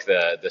look at like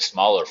the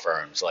smaller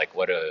firms, like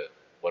what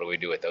do we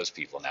do with those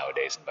people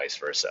nowadays and vice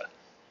versa?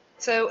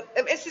 So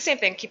it's the same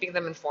thing, keeping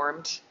them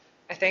informed,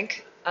 I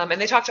think. And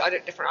they talk to other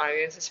different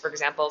audiences. For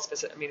example,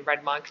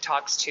 Red Monk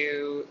talks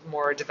to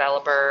more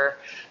developer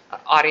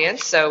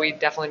audience, so we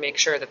definitely make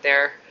sure that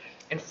they're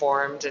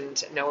informed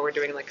and know what we're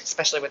doing, like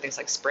especially with things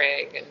like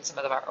Spring and some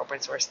of our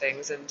open source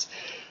things. And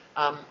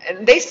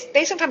they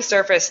sometimes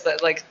surface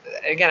that, like,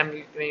 again, I'm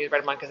going to use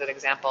Red Monk as an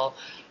example.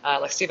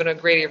 Like Stephen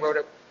O'Grady wrote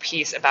a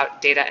piece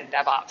about data and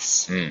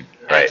DevOps.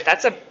 Right. And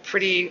that's a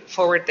pretty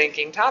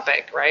forward-thinking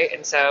topic, right?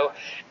 And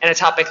a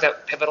topic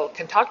that Pivotal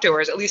can talk to, or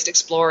is at least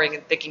exploring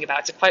and thinking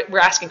about. We're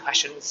asking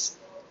questions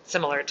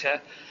similar to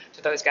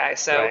those guys.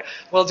 So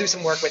we'll do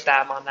some work with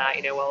them on that.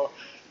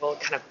 We'll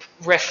kind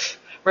of riff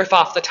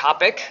off the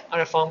topic on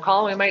a phone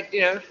call. We might,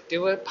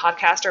 do a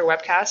podcast or a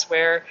webcast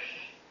where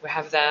we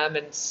have them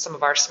and some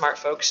of our smart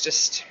folks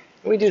just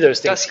we do those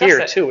things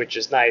here too, which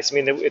is nice. I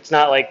mean, it's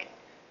not like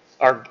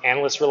our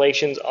analyst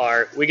relations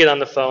are, we get on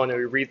the phone and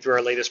we read through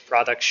our latest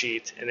product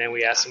sheet and then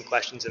we ask some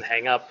questions and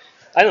hang up.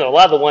 I don't know, a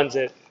lot of the ones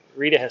that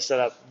Rita has set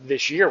up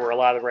this year were a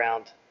lot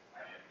around,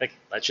 like,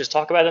 let's just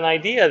talk about an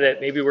idea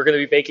that maybe we're going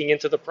to be baking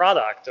into the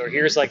product, or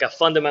here's like a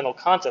fundamental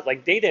concept,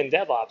 like data and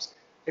DevOps.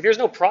 Like, there's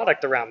no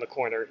product around the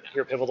corner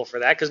here, Pivotal, for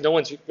that, because no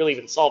one's really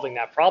even solving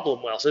that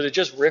problem well. So to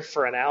just riff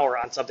for an hour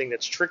on something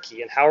that's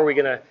tricky, and how are we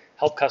going to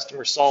help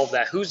customers solve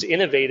that? Who's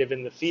innovative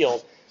in the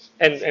field?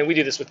 And we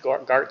do this with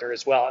Gartner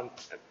as well, and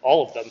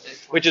all of them,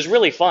 which is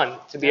really fun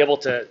to be able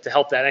to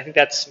help that. And I think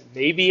that's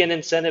maybe an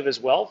incentive as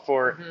well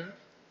for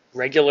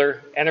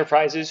regular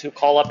enterprises who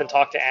call up and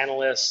talk to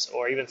analysts,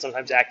 or even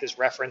sometimes act as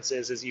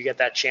references, as you get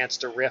that chance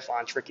to riff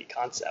on tricky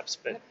concepts.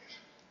 But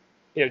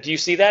do you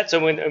see that?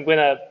 So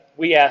when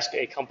we ask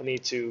a company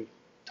to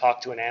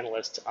talk to an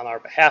analyst on our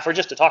behalf, or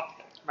just to talk to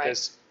them,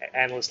 because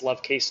analysts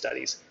love case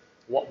studies.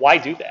 Why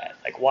do that?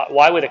 Like,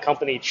 why would a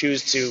company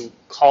choose to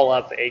call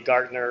up a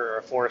Gartner or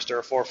a Forrester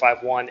or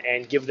 451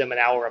 and give them an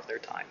hour of their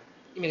time?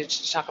 You mean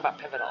to talk about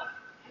Pivotal?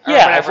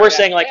 Yeah, if we're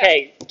saying like,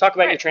 hey, talk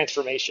about your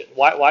transformation,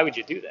 why would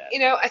you do that?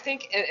 I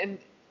think, and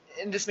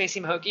this may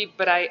seem hokey,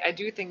 but I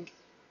do think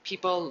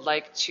people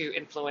like to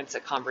influence a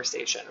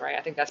conversation, right?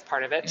 I think that's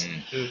part of it.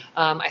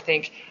 I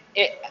think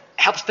it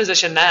helps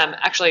position them.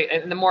 Actually,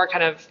 and the more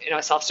kind of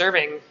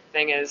self-serving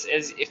thing is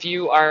if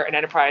you are an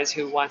enterprise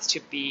who wants to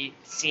be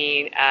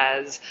seen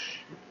as,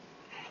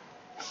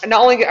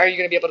 not only are you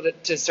going to be able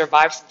to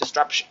survive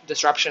some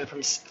disruption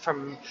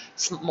from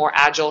more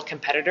agile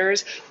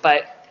competitors,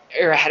 but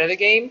you're ahead of the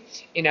game,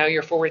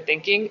 you're forward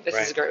thinking. This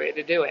is a great way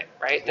to do it,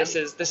 right? This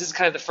is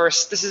kind of the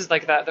first. This is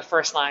like the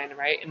first line,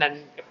 right? And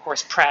then of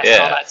course press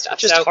and all that stuff.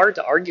 It's just hard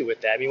to argue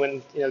with that. I mean,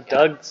 when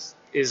Doug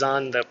is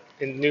in the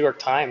New York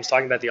Times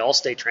talking about the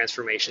Allstate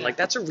transformation, like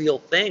that's a real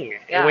thing.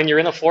 And when you're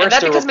in a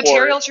Forrester report, and that becomes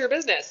material to your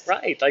business,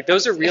 right? Like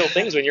those are real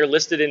things when you're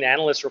listed in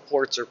analyst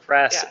reports or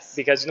press.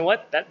 Because you know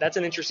what, that's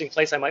an interesting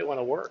place I might want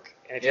to work.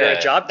 And if you're a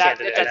job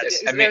candidate,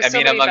 I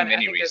mean,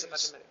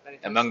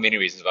 among many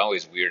reasons, I'm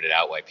always weirded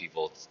out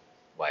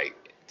why,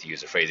 to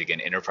use a phrase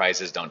again,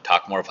 enterprises don't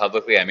talk more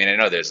publicly. I mean, I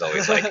know there's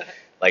always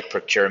like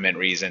procurement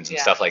reasons and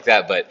stuff like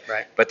that,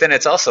 but then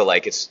it's also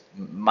like, it's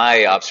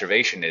my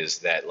observation is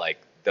that like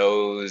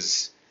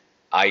those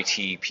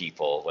IT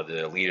people, whether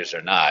they're leaders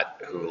or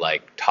not, who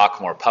like talk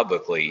more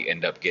publicly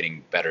end up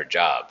getting better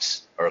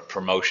jobs or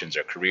promotions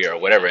or career or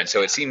whatever. And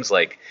so it seems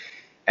like,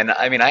 and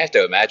I mean, I have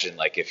to imagine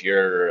like if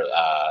you're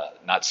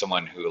not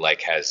someone who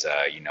like has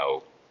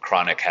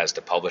chronic has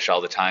to publish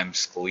all the time,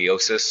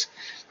 scoliosis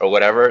or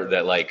whatever,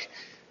 that like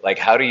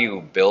how do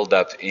you build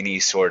up any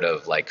sort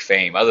of like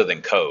fame other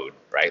than code,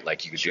 right?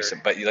 Like you could do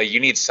some, but like you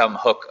need some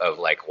hook of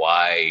like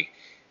why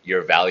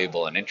you're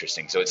valuable and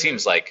interesting. So it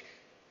seems like,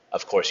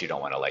 of course, you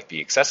don't want to like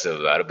be excessive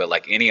about it, but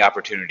like any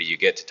opportunity you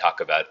get to talk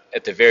about,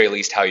 at the very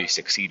least, how you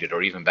succeeded,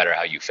 or even better,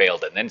 how you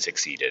failed and then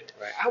succeeded,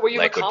 how were you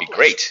like accomplished? Would be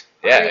great.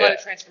 How were you led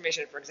a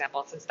transformation, for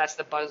example, since that's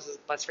the buzz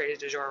phrase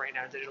du jour right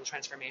now, digital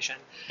transformation.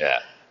 Yeah.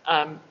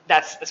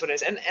 That's what it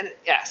is. And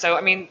yeah, so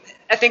I mean,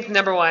 I think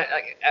number one,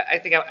 I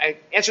think I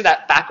answered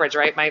that backwards,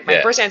 right? My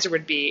first answer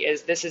would be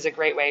this is a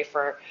great way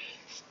for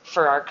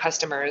our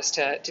customers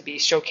to be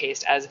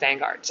showcased as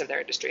vanguards of their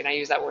industry. And I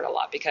use that word a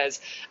lot because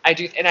I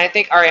do, and I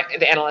think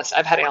the analysts,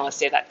 I've had analysts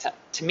say that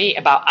to me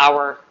about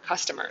our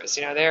customers.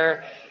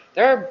 They're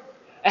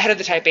ahead of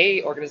the type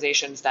A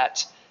organizations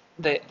that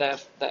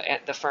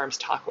the firms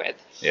talk with.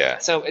 Yeah.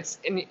 So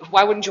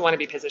why wouldn't you want to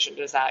be positioned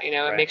as that?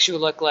 It makes you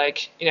look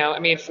like, I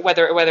mean,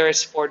 whether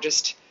it's for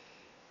just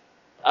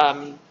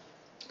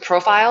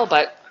profile,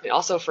 but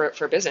also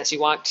for business. You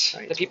want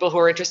the people who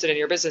are interested in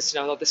your business to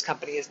know that this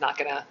company is not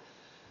going to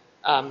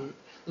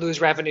lose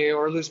revenue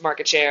or lose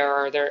market share,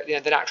 or they're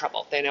not in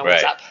trouble. They know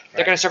what's up.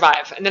 They're going to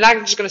survive, and they're not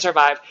just going to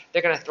survive.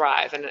 They're going to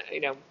thrive, and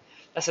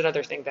that's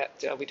another thing that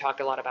we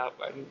talk a lot about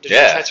in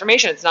digital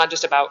transformation. It's not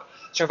just about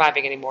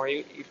surviving anymore.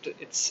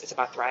 It's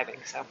about thriving.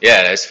 So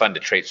it's fun to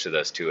trace through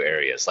those two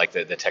areas, like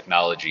the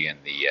technology and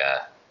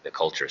the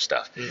culture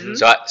stuff. Mm-hmm.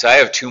 So I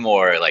have two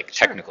more like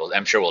technical.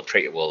 I'm sure we'll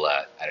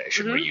I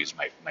shouldn't reuse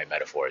my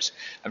metaphors.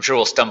 I'm sure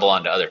we'll stumble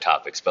onto other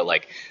topics,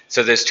 but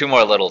so there's two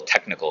more little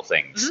technical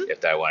things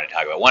if I want to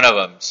talk about. One of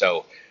them,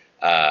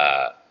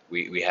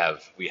 we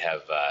have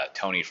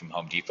Tony from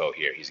Home Depot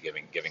here. He's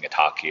giving a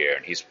talk here,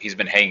 and he's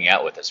been hanging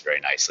out with us very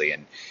nicely,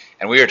 and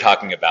we were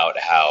talking about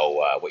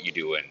how what you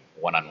do in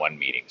one-on-one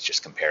meetings,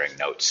 just comparing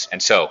notes.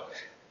 And so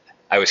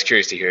I was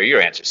curious to hear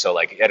your answer. So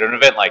at an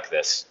event like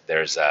this,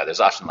 there's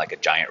often a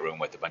giant room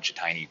with a bunch of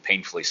tiny,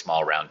 painfully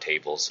small round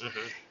tables,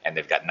 and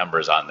they've got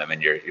numbers on them,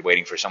 and you're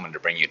waiting for someone to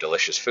bring you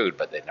delicious food,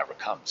 but it never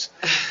comes.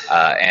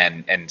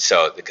 And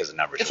so because the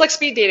numbers. It's like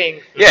speed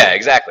dating. Yeah,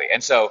 exactly.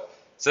 And so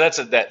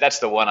that's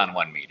the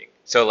one-on-one meeting.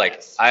 So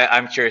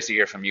I'm curious to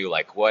hear from you,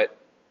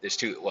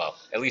 there's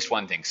at least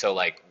one thing. So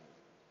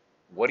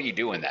what do you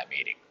do in that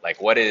meeting?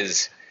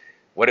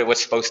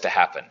 What's supposed to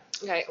happen?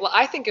 Okay. Well,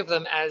 I think of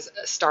them as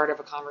a start of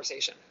a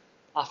conversation.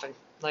 Oftentimes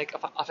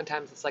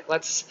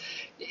it's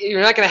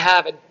you're not going to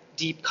have a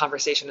deep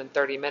conversation in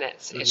 30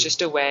 minutes. It's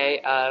just a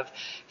way of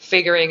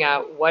figuring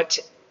out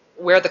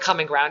where the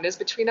common ground is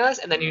between us,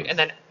 and then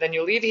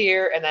you leave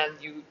here, and then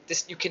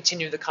you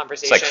continue the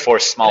conversation. It's like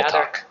forced small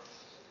talk.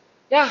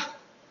 Yeah.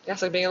 Yeah,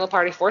 it's like being a little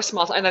party, forced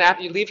small talk, and then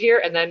after you leave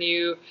here, and then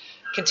you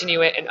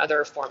continue it in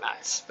other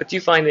formats. But do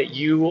you find that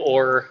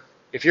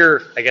if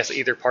you're, I guess,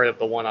 either part of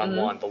the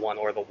one-on-one, the one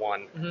or the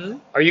one,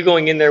 are you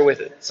going in there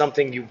with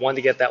something you want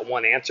to get that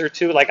one answer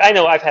to? I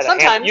know I've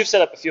had you've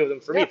set up a few of them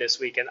for me this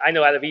week, and I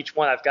know out of each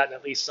one I've gotten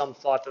at least some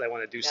thought that I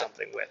want to do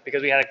something with,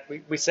 because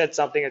we said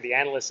something, or the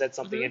analyst said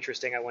something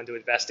interesting I wanted to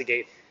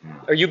investigate.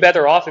 Are you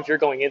better off if you're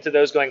going into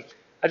those going,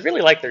 I'd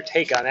really like their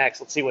take on X.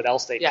 Let's see what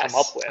else they come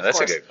up with. Oh, that's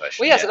a good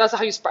question. Well, yes, that's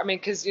how you start. I mean,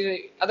 because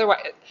otherwise,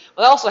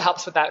 that also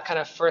helps with that kind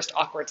of first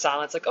awkward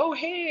silence. Like, oh,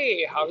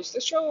 hey, how's the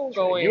show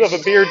going? You have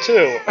a beard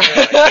too.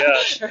 Oh my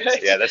gosh.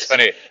 Yeah, that's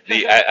funny.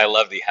 I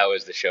love the "How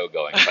is the show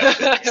going?"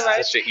 question. It's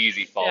such an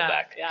easy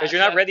fallback. Because you're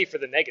not ready for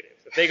the negative.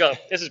 If they go,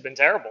 this has been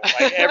terrible.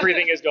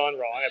 Everything has gone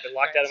wrong. I've been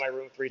locked out of my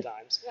room 3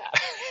 times. Yeah.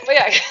 But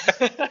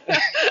yeah,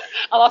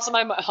 I lost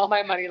all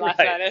my money last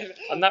night.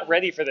 I'm not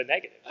ready for the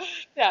negative.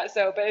 Yeah.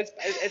 So, but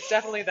it's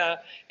definitely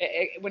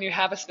when you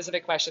have a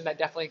specific question, that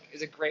definitely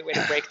is a great way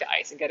to break the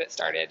ice and get it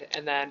started,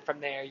 and then from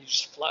there you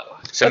just flow.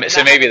 So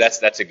maybe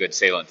that's a good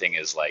salient thing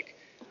is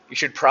you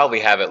should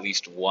probably have at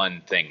least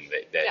one thing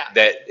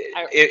that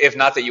if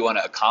not that you want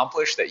to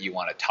accomplish, that you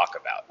want to talk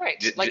about.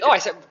 Right. I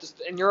said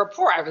in your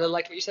report, I really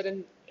liked what you said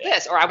in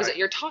this, or I was at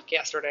your talk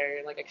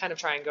yesterday. I kind of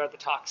try and go to the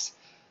talks.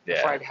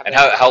 Yeah. And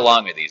how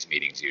long are these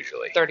meetings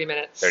usually? 30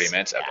 minutes. 30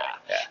 minutes. Okay.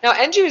 Yeah. Now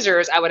end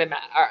users, I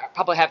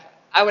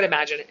would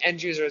imagine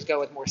end users go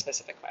with more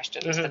specific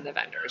questions than the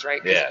vendors,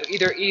 right? Yeah.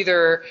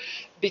 Either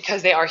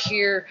because they are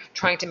here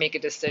trying to make a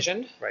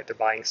decision. Right. They're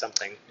buying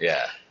something.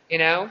 Yeah.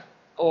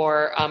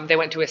 Or they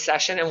went to a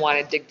session and want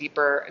to dig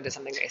deeper into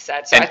something they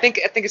said. So I think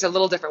it's a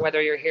little different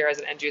whether you're here as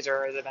an end user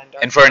or as a vendor.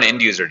 And for an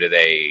end user, do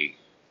they?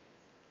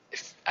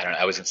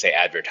 I was going to say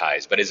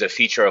advertise, but is a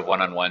feature of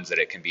one-on-ones that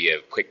it can be a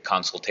quick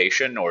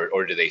consultation,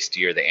 or do they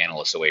steer the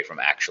analysts away from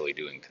actually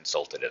doing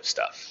consultative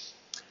stuff?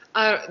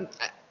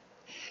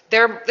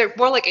 They're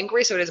more like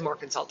inquiry, so it is more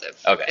consultative.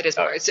 Okay. It is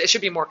more. It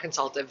should be more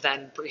consultative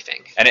than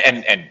briefing.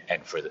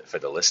 And for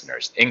the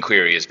listeners,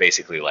 inquiry is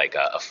basically like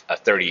a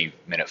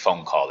 30-minute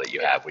phone call that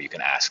you have where you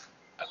can ask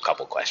a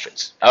couple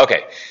questions.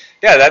 Okay.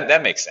 Yeah,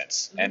 that makes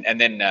sense.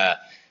 And then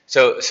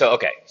so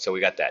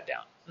we got that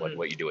down.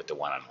 What you do with the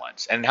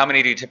one-on-ones, and how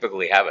many do you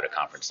typically have at a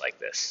conference like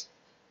this?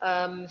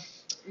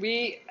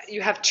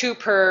 You have 2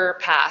 per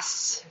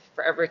pass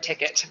for every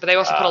ticket, but they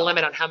also put a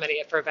limit on how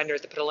many, for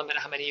vendors, they put a limit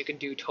on how many you can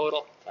do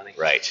total. Funny.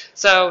 Right.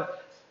 So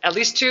at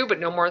least 2, but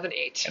no more than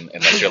 8.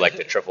 Unless you're like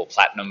the triple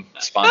platinum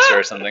sponsor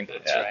or something.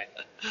 That's right.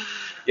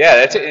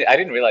 Yeah, I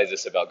didn't realize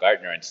this about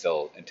Gartner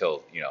until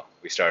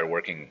we started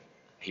working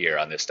here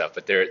on this stuff.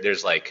 But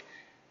there's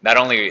not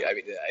only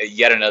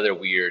yet another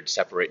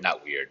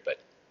not weird, but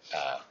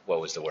what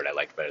was the word I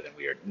liked better than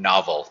weird?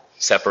 Novel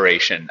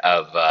separation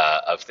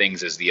of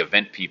things as the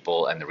event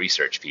people and the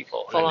research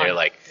people. And they're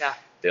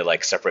They're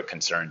like separate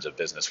concerns of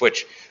business,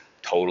 which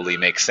totally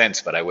makes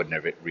sense, but I would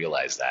never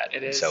realize that.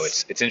 It is. So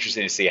it's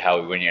interesting to see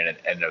how when you're in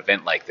an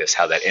event like this,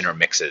 how that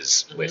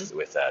intermixes with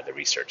the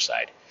research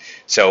side.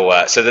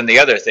 So then the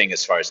other thing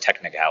as far as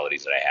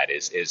technicalities that I had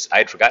is I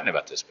had forgotten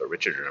about this, but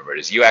Richard remembered,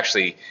 is you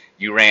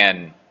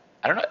ran,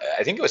 I don't know,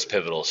 I think it was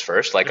Pivotal's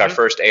first, like our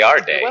first AR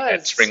day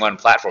at Spring One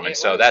platform. And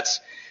so that's,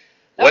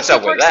 what's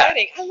up with that?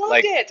 Exciting. I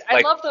loved it.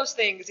 I love those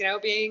things,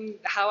 being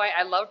how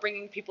I love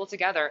bringing people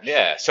together.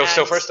 Yeah. So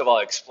first of all,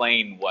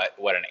 explain what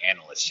an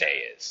analyst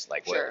day is.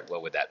 Like,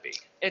 what would that be?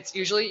 It's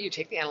usually you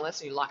take the analysts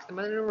and you lock them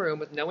in a room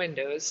with no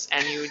windows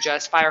and you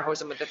just fire hose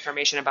them with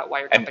information about why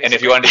your company. And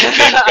if you wanted to do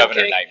James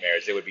Governor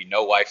nightmares, it would be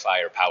no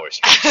Wi-Fi or power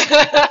streams.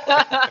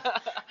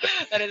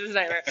 That is a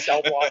nightmare.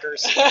 Cell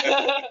blockers.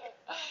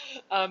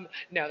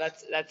 No,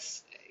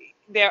 that's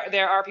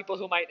there are people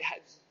who might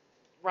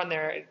run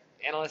their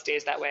analyst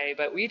days that way,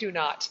 but we do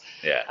not.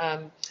 Yeah.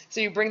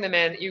 So you bring them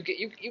in, you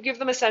give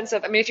them a sense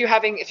of, I mean, if you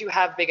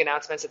have big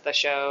announcements at the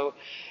show,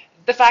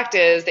 the fact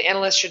is the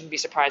analysts shouldn't be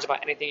surprised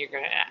about anything you're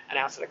going to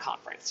announce at a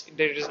conference.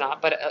 They're just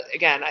not. But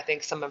again, I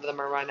think some of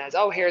them are run as,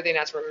 here are the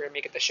announcements we're going to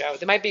make at the show.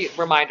 There might be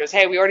reminders,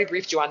 hey, we already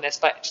briefed you on this,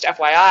 but just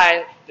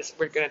FYI,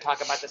 we're going to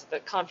talk about this at the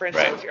conference,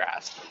 so if you're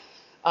asked.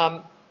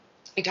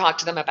 We talked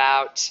to them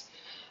about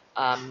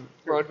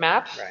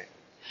roadmap.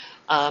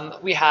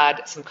 Right. We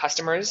had some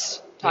customers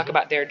talk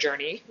about their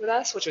journey with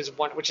us, which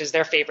is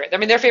their favorite. I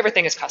mean, their favorite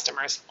thing is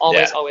customers.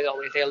 Always.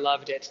 They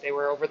loved it. They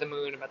were over the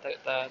moon about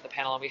the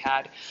panel we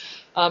had.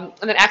 And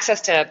then access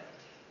to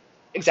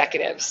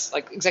executives,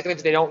 like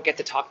executives they don't get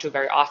to talk to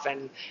very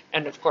often.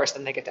 And of course,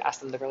 then they get to ask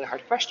them the really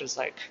hard questions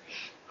like,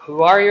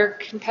 who are your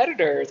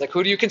competitors? Like,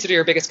 who do you consider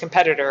your biggest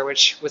competitor,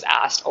 which was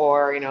asked,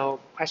 or,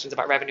 questions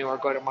about revenue or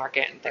go to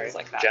market and things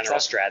like that. General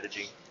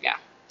strategy. Yeah.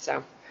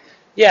 So.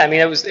 Yeah, I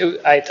mean, I was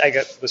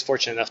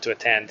fortunate enough to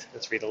attend.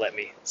 That's Rita let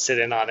me sit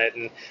in on it.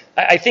 And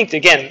I think,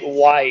 again,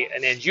 why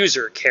an end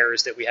user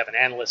cares that we have an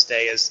analyst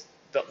day is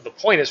the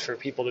point is for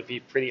people to be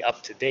pretty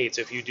up to date.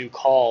 So if you do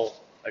call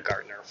a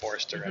Gartner or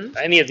Forrester,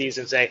 any of these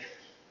and say,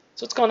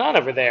 so what's going on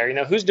over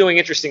there? Who's doing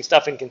interesting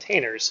stuff in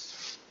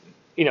containers?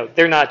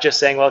 They're not just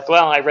saying, well,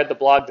 I read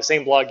the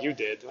same blog you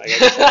did. I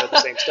just read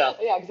the same stuff.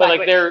 Yeah, exactly. But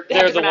like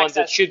they're the ones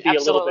that should be a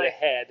little bit Absolutely.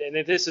 ahead. And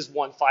if this is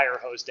one fire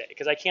hose day,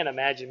 because I can't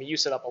imagine, you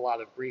set up a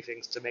lot of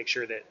briefings to make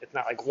sure that it's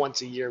not like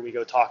once a year we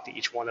go talk to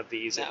each one of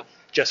these and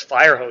just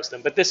fire hose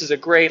them. But this is a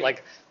great,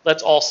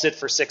 let's all sit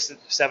for 6,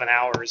 7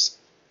 hours,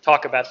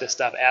 talk about this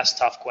stuff, ask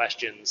tough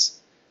questions.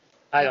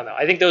 I don't know.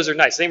 I think those are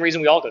nice. Same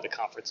reason we all go to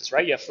conferences,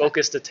 right? You have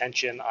focused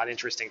attention on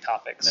interesting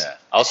topics. Yeah.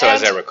 Also,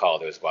 as I recall,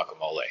 there was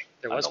guacamole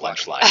on the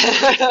lunch line.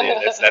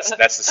 That's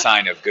the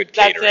sign of good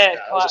catering. That's it.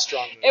 That was a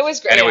strong move. It was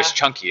great. And it was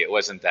chunky. It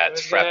wasn't that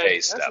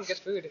frappe stuff. That was some good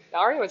food. The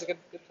Aria was a good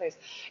place.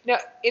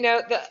 The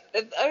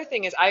other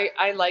thing is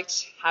I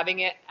liked having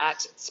it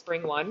at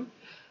Spring One.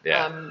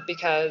 Yeah.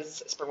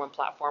 Because Spring One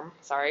platform,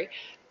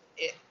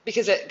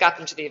 because it got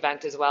them to the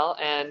event as well,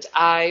 and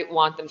I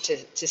want them to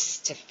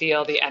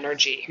feel the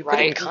energy, right? Put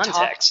it in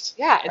context.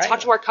 And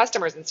talk to our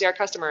customers and see our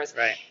customers.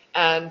 Right.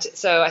 And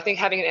so I think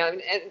having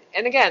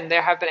and again,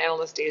 there have been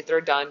analyst days that are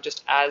done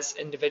just as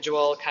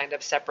individual kind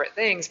of separate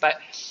things, but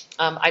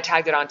I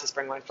tagged it onto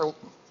Spring One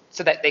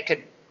so that they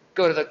could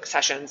go to the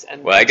sessions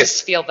and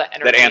just feel the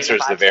energy. That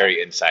answers the very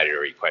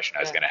insidery question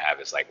I was going to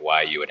have, is like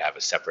why you would have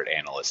a separate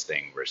analyst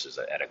thing versus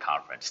at a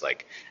conference.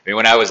 Like,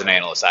 when I was an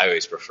analyst, I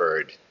always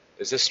preferred.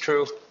 Is this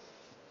true?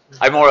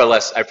 I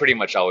pretty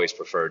much always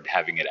preferred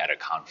having it at a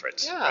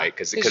conference, right?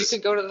 Because you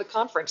could go to the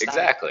conference.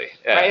 Exactly.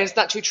 Yeah. Right. And it's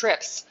not 2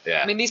 trips.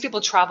 Yeah. I mean, these people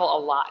travel a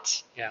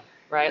lot. Yeah.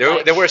 Right.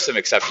 There were some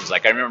exceptions.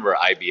 Like I remember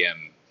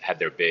IBM had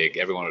their big.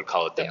 Everyone would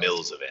call it the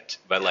Mills event,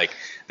 but like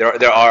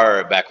there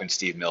are back when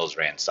Steve Mills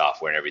ran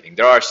software and everything.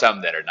 There are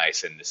some that are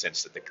nice in the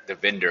sense that the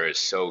vendor is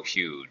so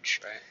huge.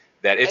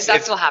 Right. That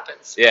still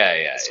happens. Yeah.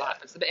 It still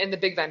happens. And the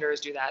big vendors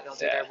do that. They'll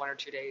do their 1 or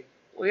 2 day.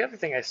 Well, the other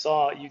thing I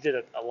saw you did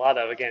a lot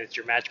of, again, it's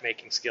your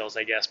matchmaking skills,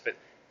 I guess, but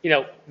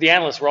the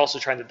analysts were also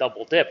trying to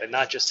double dip and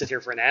not just sit here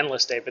for an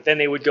analyst day, but then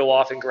they would go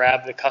off and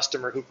grab the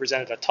custer who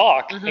presented a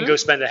talk and go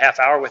spend a half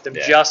hour with them,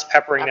 just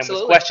peppering them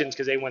with questions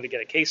because they wanted to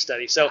get a case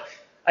study. So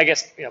I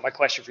guess, my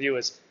question for you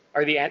is,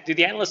 do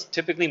the analysts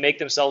typically make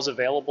themselves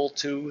available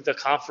to the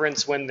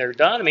conference when they're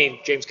done? I mean,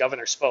 James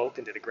Governor spoke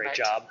and did a great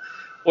job.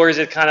 Or is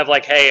it kind of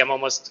like, hey, I'm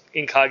almost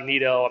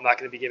incognito. I'm not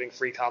going to be giving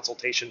free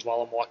consultations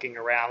while I'm walking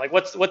around. Like,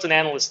 what's an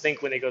analyst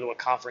think when they go to a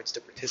conference to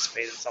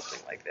participate in something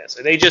like this?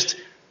 Are they just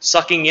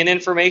sucking in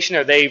information? Or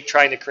are they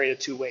trying to create a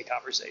two-way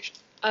conversation?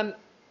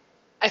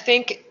 I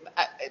think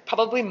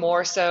probably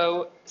more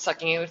so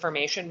sucking in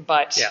information,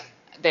 but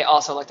they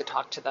also like to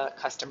talk to the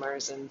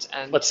customers and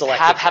have a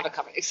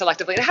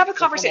selectively and have a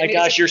conversation. Oh my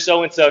gosh, you're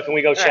so and so. Can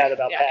we go chat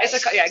about that?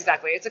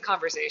 Exactly. It's a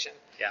conversation.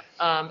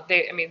 Yeah.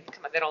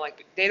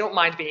 They don't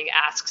mind being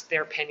asked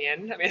their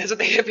opinion. I mean, that's what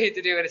they get paid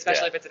to do, and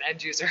especially if it's an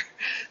end user.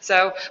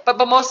 So, but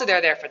mostly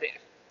they're there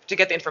to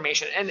get the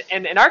information.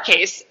 And in our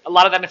case, a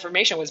lot of that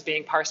information was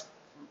being parsed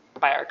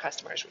by our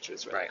customers, which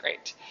was really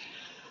great.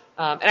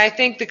 And I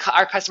think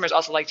our customers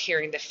also liked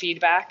hearing the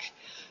feedback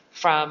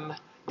from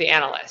the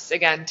analysts.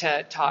 Again,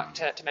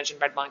 to mention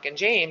Red Monk and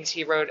James,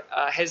 he wrote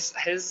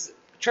his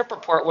trip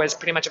report was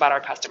pretty much about our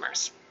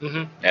customers.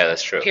 Mm-hmm. Yeah,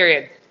 that's true.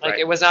 Period. Like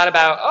It was not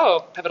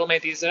about Pivotal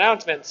made these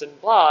announcements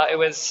and blah. It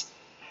was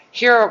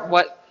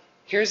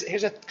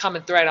here's a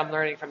common thread I'm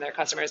learning from their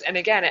customers. And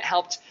again, it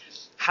helped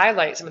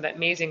highlight some of that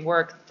amazing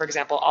work, for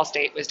example,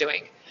 Allstate was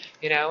doing,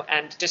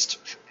 and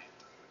just.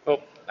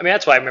 Well, I mean,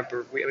 that's why I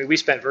remember we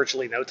spent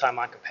virtually no time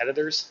on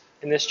competitors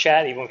in this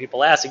chat. Even when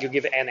people ask, you'll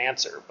give an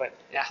answer, but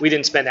we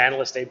didn't spend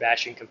Analyst Day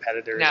bashing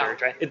competitors. No.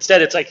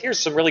 Instead, it's like, here's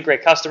some really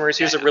great customers.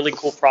 Here's some really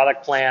cool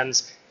product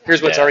plans.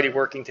 Here's what's already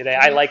working today.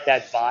 I like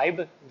that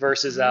vibe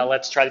versus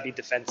let's try to be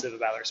defensive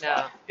about our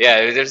spot.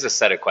 Yeah, there's a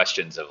set of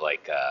questions of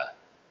like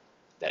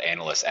that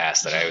analysts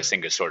ask that I always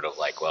think is sort of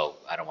like, well,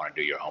 I don't want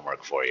to do your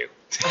homework for you,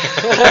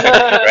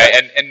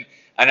 right?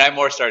 And I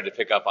more started to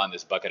pick up on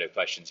this bucket of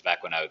questions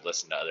back when I would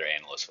listen to other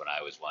analysts when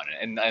I was one,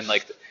 and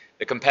like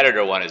the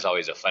competitor one is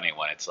always a funny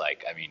one. It's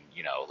like, I mean,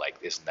 like,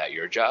 isn't that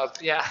your job?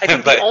 Yeah, I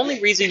think the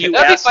only reason you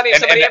that'd ask, be funny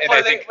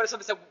if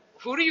somebody said,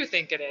 who do you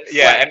think it is?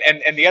 Yeah,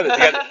 and the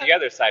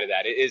other side of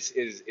that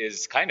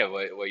is kind of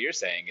what you're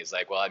saying is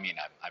like, well, I mean,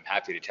 I'm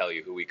happy to tell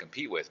you who we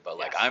compete with, but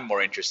like I'm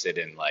more interested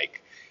in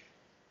like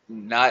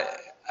not.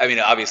 I mean,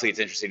 obviously it's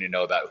interesting to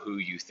know about who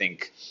you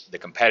think the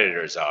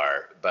competitors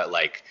are, but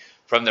like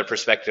from the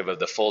perspective of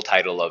the full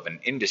title of an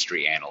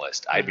industry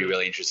analyst, I'd be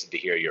really interested to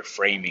hear your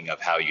framing of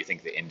how you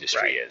think the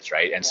industry is,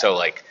 right? And so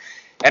like,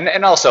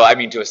 and also, I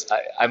mean,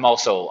 I'm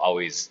also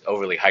always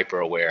overly hyper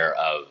aware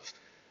of.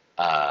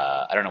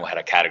 I don't know how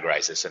to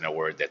categorize this in a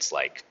word that's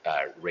like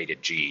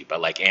rated G, but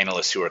like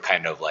analysts who are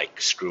kind of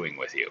like screwing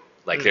with you,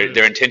 like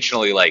they're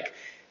intentionally like.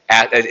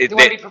 They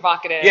want to be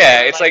provocative.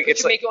 Yeah, it's like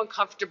make you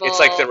uncomfortable.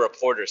 It's like the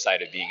reporter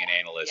side of being an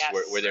analyst,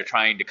 where they're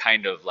trying to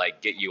kind of like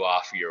get you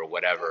off your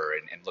whatever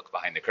and look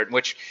behind the curtain,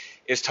 which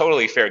is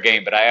totally fair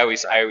game. But I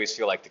always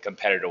feel like the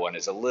competitor one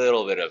is a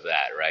little bit of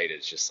that, right?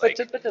 It's just like.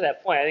 But to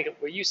that point, I think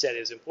what you said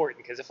is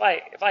important because if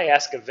I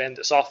ask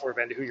a software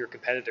vendor who your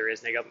competitor is,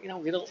 and they go,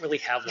 we don't really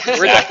have one.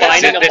 We're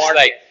defining a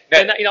market.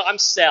 Then, I'm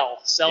sell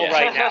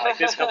right now. Like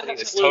this company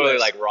is totally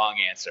like wrong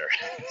answer.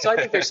 So I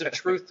think there's some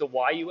truth to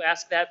why you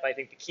ask that, but I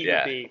think the key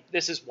would be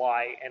this is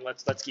why, and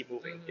let's keep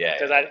moving. Yeah.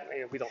 Because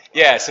we don't.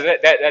 Yeah. So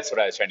that's what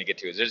I was trying to get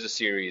to. Is there's a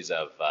series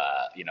of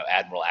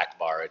Admiral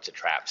Akbar to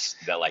traps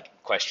that like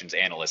questions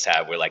analysts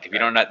have where like if you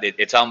don't know,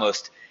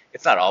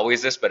 it's not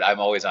always this, but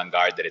I'm always on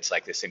guard that it's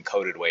like this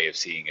encoded way of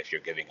seeing if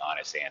you're giving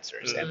honest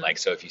answers. And like,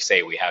 so if you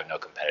say we have no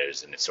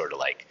competitors, and it's sort of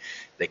like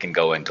they can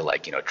go into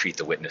like, treat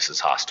the witnesses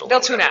hostile. They'll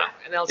tune out.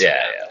 And they'll tune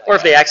out. Or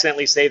if they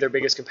accidentally say their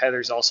biggest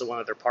competitor is also one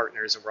of their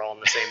partners and we're all in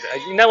the same.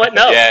 You know what?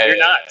 No, you're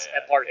not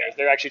at partners.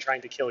 They're actually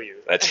trying to kill you.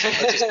 Let's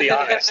just be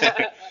honest.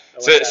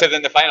 So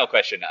then the final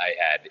question I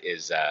had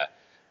is,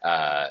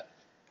 let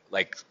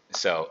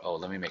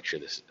me make sure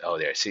this. Oh,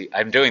 there. See,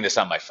 I'm doing this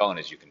on my phone,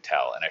 as you can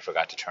tell, and I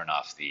forgot to turn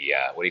off the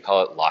what do you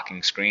call it?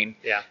 Locking screen.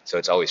 Yeah. So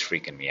it's always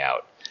freaking me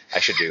out. I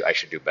should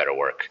do better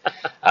work.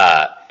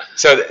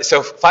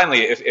 So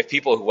finally, if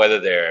people, whether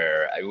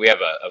we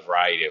have a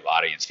variety of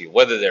audience people,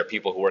 whether they're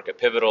people who work at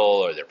Pivotal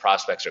or they're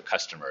prospects or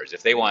customers,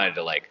 if they wanted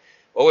to like,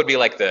 what would be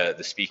like the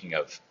speaking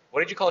of, what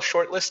did you call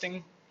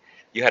shortlisting?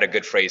 You had a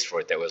good phrase for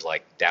it that was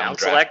like down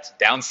selecting.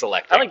 I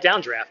like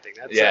downdrafting.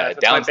 That's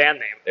my band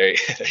name.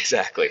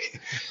 Exactly.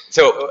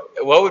 So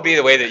what would be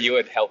the way that you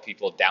would help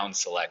people down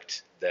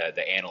select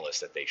the analysts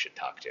that they should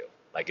talk to?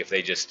 Like if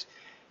they just,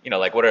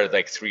 like what are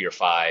like 3 or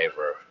 5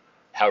 or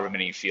however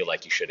many you feel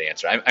like you should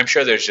answer. I'm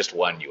sure there's just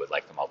one you would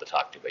like them all to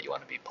talk to, but you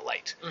want to be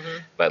polite.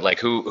 But like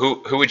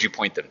who would you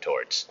point them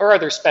towards? Or are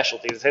there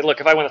specialties? Say,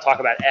 look, if I want to talk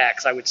about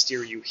X, I would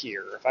steer you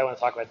here. If I want to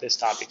talk about this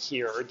topic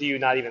here, or do you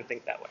not even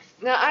think that way?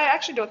 No, I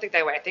actually don't think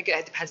that way. I think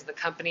it depends on the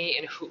company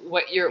and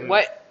what you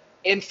want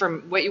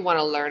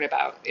to learn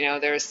about.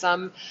 There's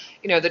some,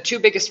 the 2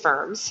 biggest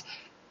firms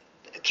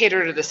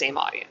cater to the same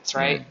audience,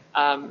 right?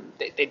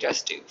 They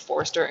just do.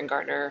 Forrester and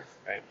Gartner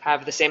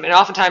have the same, and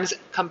oftentimes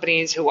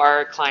companies who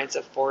are clients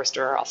of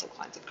Forrester are also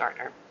clients of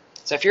Gartner.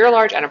 So if you're a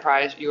large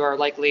enterprise, you are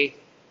likely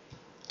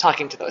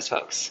talking to those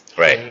folks.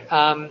 Right.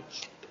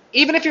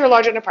 Even if you're a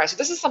large enterprise. So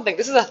this is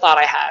a thought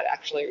I had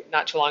actually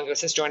not too long ago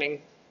since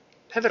joining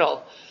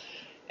Pivotal,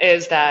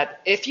 is that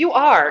if you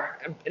are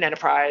an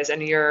enterprise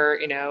and you're,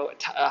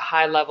 a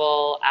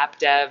high-level app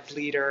dev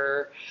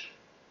leader,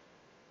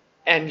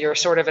 and you're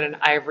sort of in an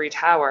ivory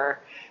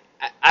tower,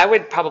 I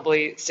would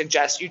probably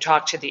suggest you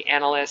talk to the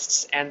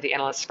analysts and the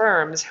analyst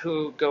firms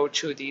who go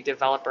to the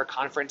developer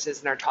conferences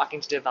and are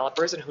talking to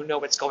developers and who know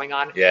what's going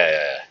on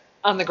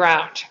on the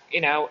ground,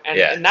 and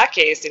in that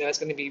case, it's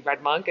going to be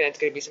Red Monk and it's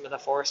going to be some of the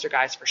Forrester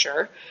guys for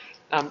sure.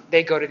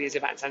 They go to these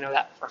events. I know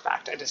that for a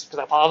fact. Because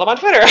I follow them on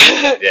Twitter.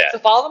 So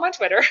follow them on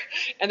Twitter,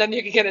 and then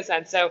you can get a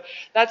sense. So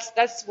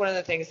that's one of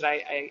the things that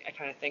I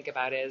kind of think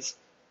about is,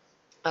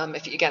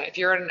 if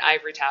you're in an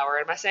ivory tower,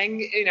 I'm not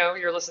saying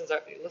your listeners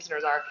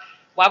are.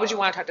 Why would you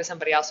want to talk to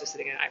somebody else who's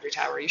sitting in an ivory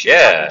tower? You should be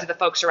talking to the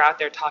folks who are out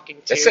there talking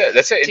to.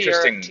 That's an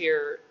interesting to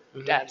your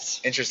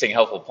devs. Interesting,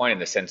 helpful point in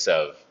the sense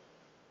of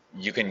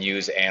you can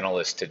use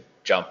analysts to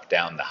jump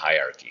down the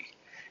hierarchy.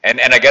 And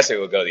I guess it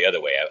would go the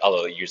other way,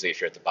 although usually if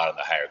you're at the bottom of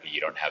the hierarchy,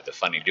 you don't have the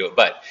funding to do it.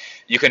 But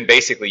you can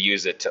basically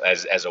use it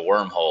as a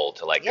wormhole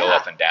to like go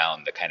up and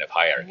down the kind of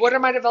hierarchy. What are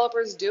my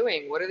developers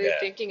doing? What are they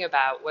thinking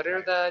about? What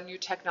are the new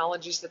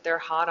technologies that they're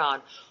hot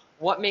on?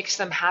 What makes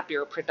them happy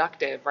or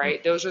productive, right?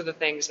 Mm-hmm. Those are the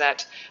things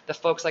that the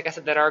folks, like I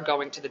said, that are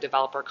going to the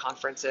developer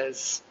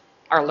conferences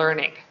are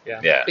learning.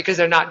 Yeah. Because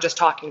they're not just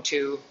talking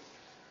to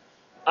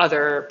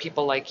other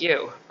people like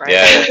you, right?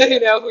 Yeah. You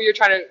know, who you're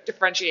trying to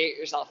differentiate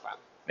yourself from.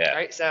 Yeah.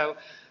 Right. So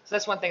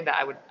that's one thing that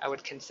I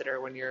would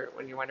consider when you're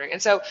wondering.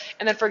 And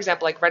then for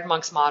example, like Red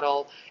Monk's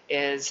model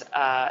is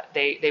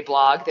they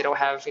blog. They don't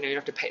have you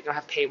don't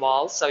have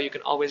paywalls, so you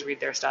can always read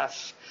their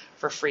stuff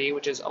for free,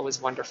 which is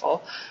always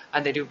wonderful.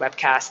 And they do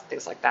webcasts,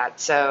 things like that.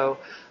 So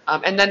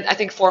and then I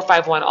think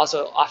 451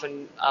 also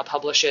often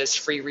publishes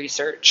free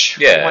research.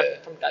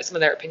 From some of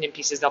their opinion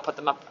pieces. They'll put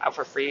them out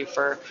for free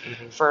for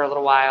a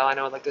little while. I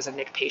know like there's a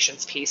Nick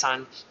Patience piece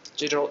on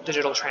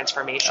digital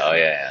transformation. Oh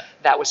yeah.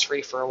 That was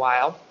free for a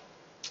while.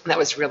 That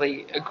was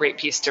really a great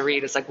piece to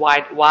read. It's like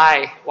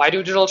why do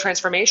digital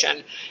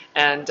transformation?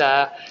 And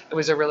it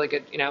was a really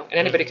good and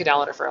anybody could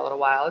download it for a little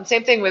while. And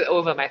same thing with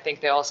Ovum. I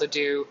think they also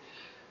do.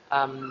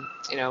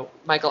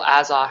 Michael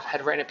Azoff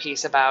had written a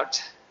piece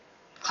about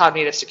cloud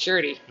native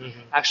security.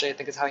 Actually, I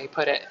think is how he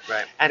put it.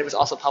 Right. And it was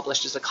also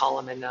published as a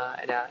column in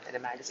a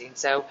magazine.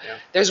 So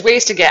there's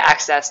ways to get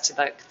access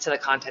to the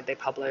content they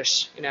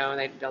publish.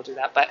 And they'll do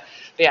that. But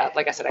yeah,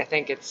 like I said, I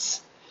think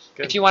it's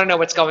good. If you want to know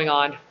what's going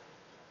on,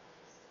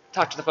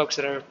 talk to the folks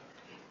that are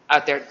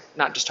out there,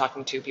 not just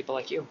talking to people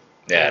like you.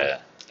 Yeah,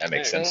 that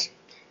makes sense.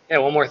 Yeah,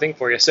 one more thing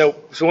for you. So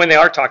when they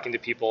are talking to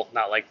people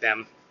not like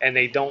them, and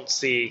they don't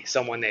see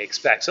someone they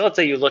expect. So let's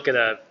say you look at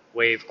a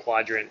wave,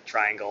 quadrant,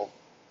 triangle,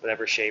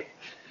 whatever shape,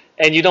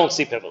 and you don't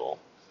see pivotal.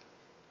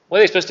 What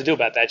are they supposed to do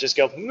about that? Just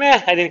go,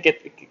 meh, I didn't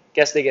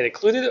guess they get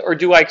included? Or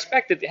do I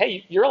expect that,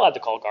 hey, you're allowed to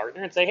call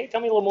Gartner and say, hey,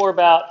 tell me a little more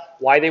about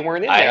why they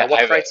weren't in there,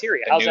 what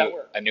criteria, how does that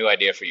work? A new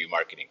idea for you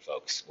marketing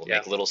folks. We'll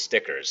make little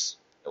stickers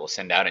that we'll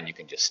send out, and you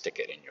can just stick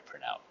it in your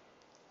printout.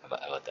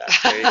 How about that?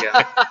 There you go.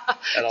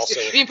 That also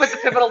you put the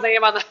pivotal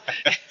name on the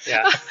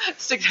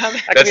stick down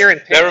there.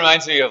 That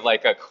reminds me of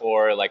like a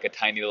core, like a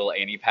tiny little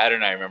Annie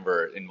pattern. I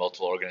remember in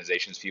multiple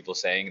organizations people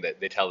saying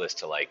that they tell this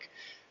to like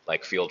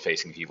field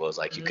facing people is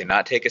like you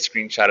cannot take a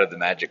screenshot of the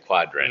magic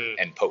quadrant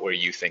and put where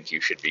you think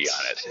you should be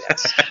on it.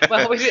 Yes.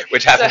 Well,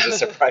 which happens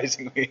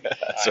surprisingly.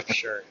 I'm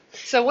sure.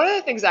 So one of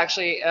the things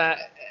actually,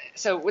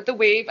 so with the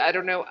wave, I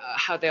don't know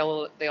how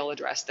they'll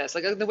address this.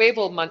 Like the wave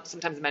will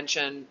sometimes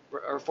mention,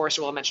 or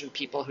Forrester will mention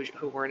people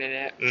who weren't in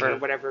it for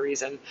whatever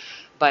reason,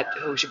 but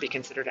who should be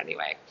considered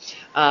anyway.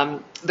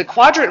 The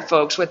quadrant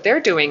folks, what they're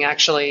doing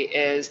actually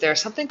is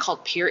there's something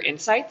called peer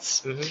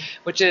insights,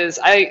 which is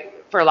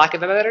for lack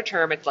of a better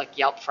term, it's like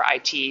Yelp for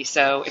IT.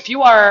 So if you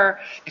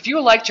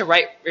like to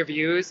write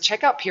reviews,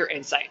 check out Peer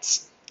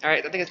Insights. All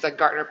right, I think it's like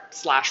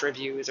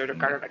Gartner/reviews or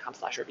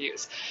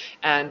Gartner.com/reviews.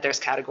 And there's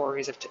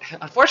categories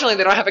unfortunately,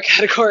 they don't have a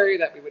category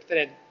that we would fit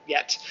in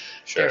yet.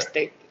 Sure.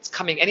 It's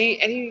coming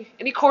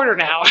any quarter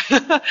now.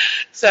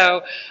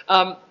 So,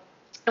 and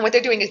what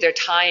they're doing is they're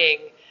tying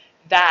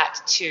that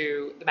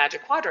to the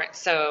Magic Quadrant.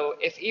 So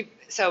if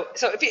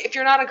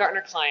you're not a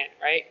Gartner client,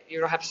 right,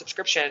 you don't have a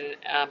subscription,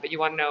 but you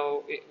want to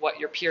know what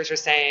your peers are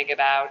saying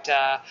about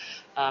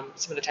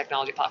some of the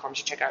technology platforms,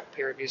 you check out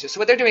peer reviews. So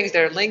what they're doing is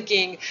they're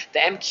linking the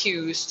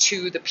MQs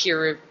to the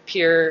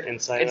peer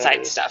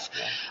insight stuff.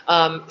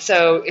 Yeah.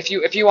 So if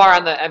you are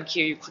on the MQ,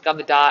 you click on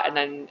the dot, and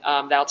then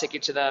that'll take you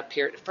to the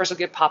peer. First,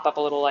 it'll pop up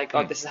a little like,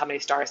 oh, this is how many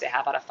stars they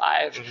have out of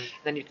 5. And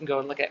then you can go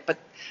and look at. But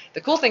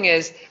the cool thing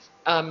is.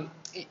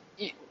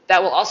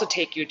 That will also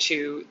take you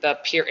to the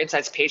Peer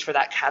Insights page for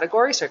that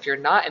category. So if you're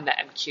not in the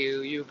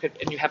MQ,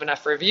 and you have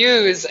enough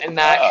reviews in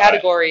that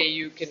category,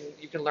 you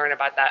can learn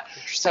about that.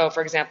 So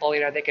for example,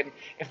 they can,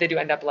 if they do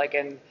end up like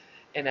in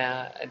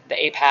the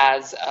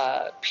APAS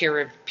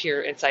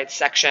Peer Insights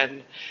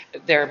section,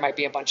 there might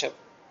be a bunch of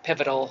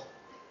Pivotal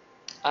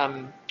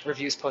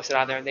reviews posted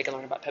on there, and they can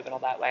learn about Pivotal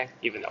that way.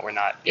 Even though we're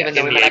not in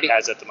the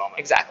APAS at the moment.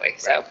 Exactly.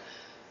 Right. So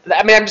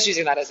I mean, I'm just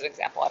using that as an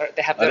example.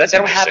 They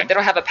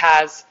don't have a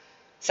PAS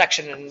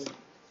section and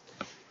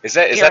is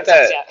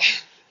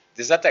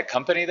that that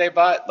company they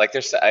bought? Like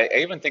I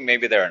even think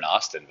maybe they're in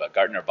Austin, but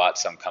Gartner bought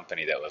some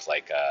company that was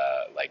like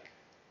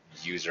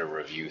user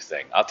review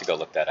thing. I'll have to go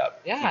look that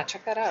up. Yeah,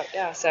 check that out.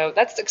 Yeah, so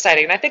that's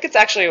exciting, and I think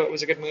it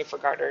was a good move for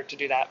Gartner to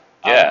do that.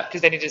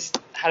 Because they need to.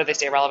 How do they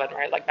stay relevant,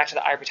 right? Like back to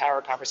the Ivory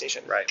Tower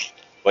conversation. Right.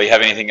 Well, you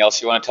have anything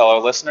else you want to tell our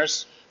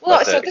listeners?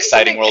 Well, the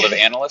exciting world of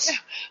analysts.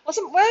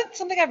 Well,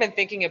 something I've been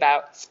thinking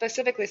about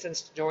specifically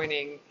since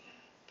joining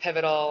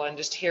Pivotal and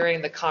just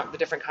hearing the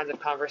different kinds of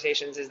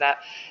conversations is that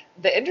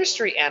the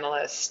industry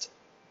analyst,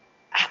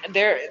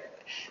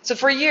 so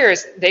for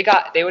years they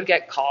would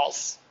get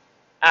calls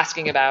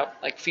asking about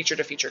like feature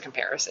to feature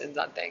comparisons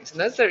on things,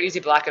 and those are easy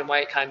black and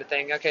white kind of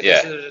thing. Okay,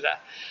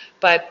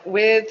 but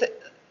with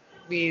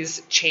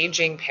these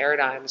changing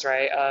paradigms,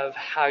 right, of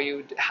how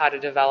to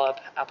develop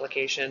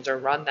applications or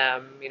run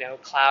them,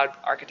 cloud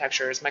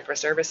architectures,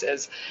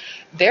 microservices,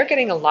 they're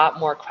getting a lot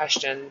more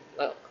questions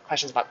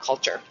about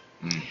culture,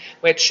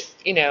 which,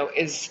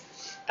 is,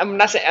 I don't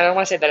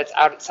want to say that it's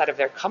outside of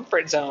their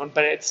comfort zone,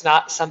 but it's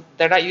not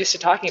they're not used to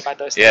talking about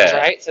those things,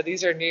 right? So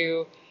these are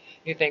new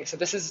things. So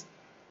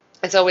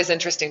it's always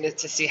interesting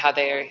to see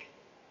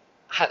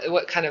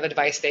what kind of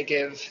advice they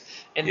give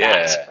in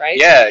that, right?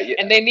 Yeah.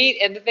 And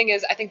and the thing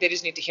is, I think they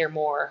just need to hear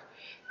more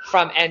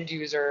from end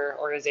user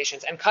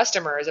organizations and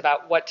customers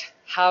about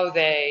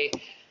the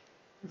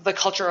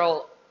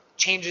cultural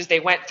changes they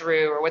went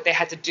through or what they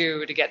had to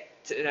do to get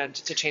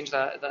to change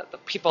the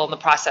people and the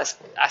process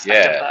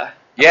aspect of the.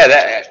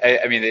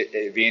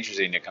 It'd be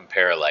interesting to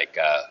compare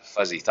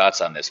fuzzy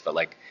thoughts on this, but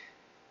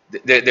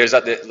there's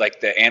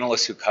the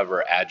analysts who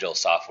cover agile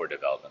software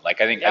development. I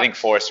think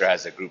Forrester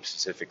has a group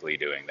specifically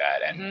doing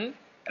that, and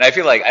I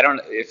feel like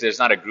if there's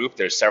not a group,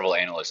 there's several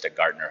analysts at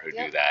Gartner who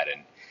do that,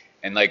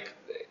 and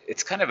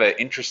it's kind of an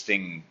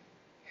interesting,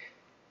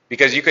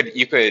 because you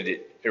could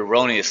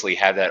erroneously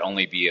have that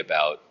only be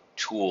about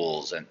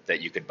tools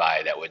that you could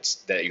buy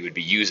that you would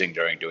be using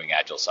during doing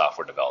agile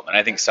software development.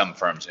 I think some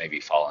firms maybe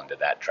fall into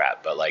that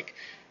trap, but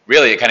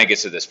really it kind of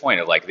gets to this point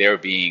of there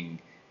being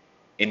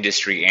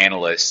industry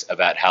analysts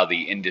about how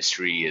the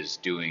industry is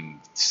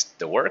doing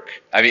the work.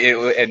 I mean,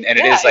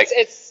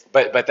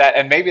 but that,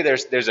 and maybe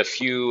there's a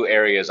few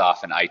areas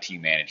off in IT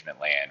management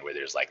land where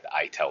there's the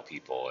ITEL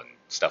people and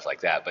stuff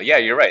like that. But yeah,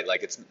 you're right.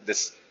 It's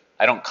this.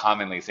 I don't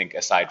commonly think,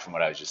 aside from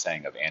what I was just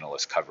saying, of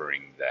analysts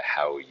covering the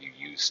how you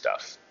use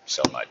stuff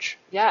so much.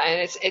 Yeah,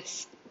 and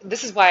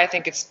this is why I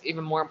think it's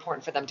even more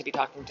important for them to be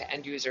talking to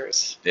end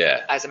users.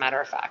 Yeah. As a matter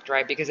of fact,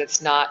 right? Because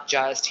it's not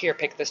just here,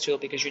 pick this tool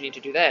because you need to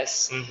do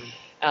this.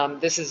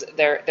 This is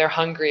they're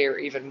hungrier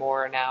even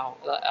more now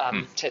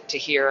to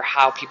hear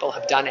how people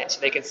have done it,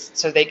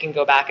 so they can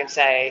go back and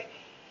say,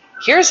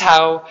 here's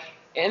how.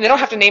 And they don't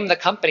have to name the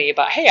company,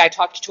 but hey, I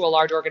talked to a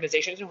large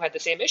organization who had the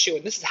same issue,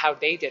 and this is how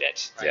they did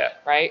it. Yeah.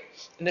 Right?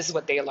 And this is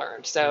what they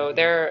learned. So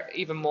they're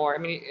even more. I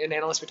mean, an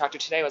analyst we talked to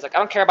today was like, I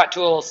don't care about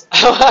tools.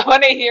 I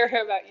want to hear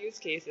about use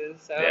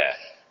cases. So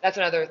that's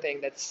another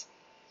thing that's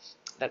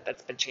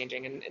been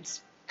changing, and it's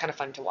kind of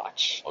fun to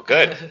watch. Well,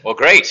 good. Well,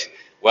 great.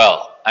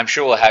 Well, I'm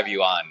sure we'll have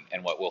you on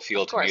in what will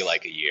feel to me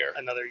like a year.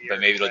 Another year.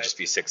 But maybe it'll just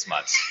be 6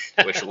 months,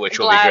 which will be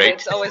great.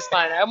 It's always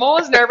fun. I'm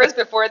always nervous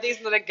before these,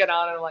 and then I get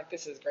on and I'm like,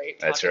 this is great.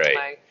 That's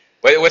right.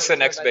 What's the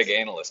next big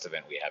analyst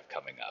event we have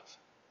coming up?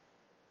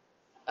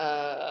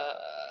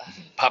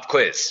 Pop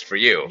quiz for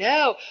you.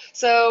 No.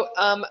 So,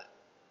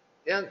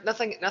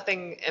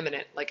 nothing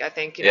imminent. I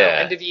think,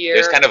 end of year.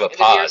 There's kind of a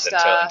pause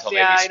until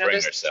maybe spring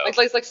or so.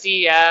 Like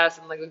CES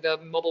and the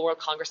Mobile World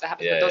Congress that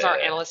happens, but those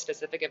aren't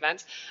analyst-specific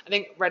events. I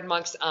think Red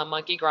Monk's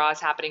Monkey Gras is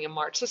happening in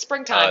March, so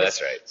springtime. Oh,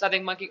 that's right. So I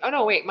think Monkey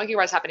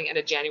Gras is happening end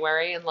of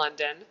January in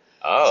London.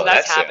 Oh, so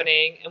that's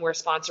happening, and we're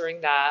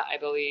sponsoring that, I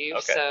believe.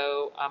 Okay.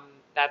 So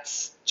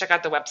check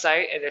out the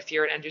website, and if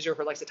you're an end user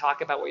who likes to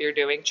talk about what you're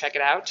doing, check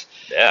it out.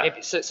 Yeah.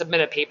 Maybe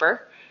submit a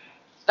paper.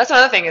 That's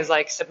another thing is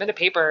submit a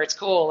paper. It's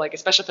cool,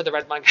 especially for the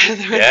Red Monk.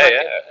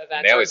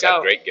 Event. They always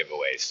have great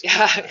giveaways.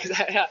 Yeah,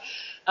 exactly. Yeah.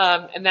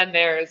 And then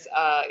there's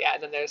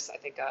I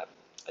think a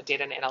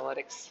data and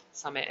analytics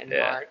summit in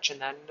March,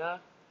 and then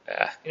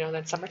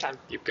then summertime.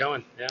 Keep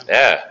going. Yeah.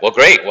 Yeah. Well,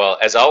 great. Well,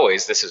 as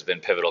always, this has been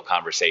Pivotal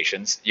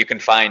Conversations. You can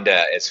find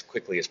as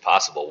quickly as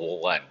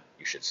possible.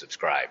 You should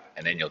subscribe,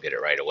 and then you'll get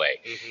it right away.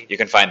 You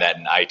can find that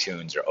in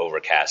iTunes or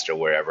Overcast or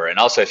wherever. And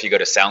also, if you go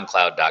to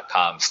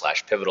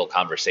soundcloud.com/Pivotal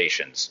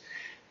Conversations,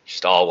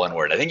 just all one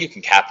word. I think you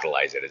can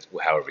capitalize it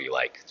however you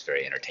like. It's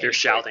very entertaining. If you're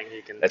shouting,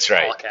 you can. That's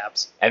right. All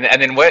caps. And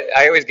then what?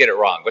 I always get it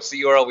wrong. What's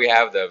the URL we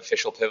have? The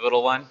official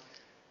Pivotal one?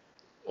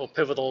 Well,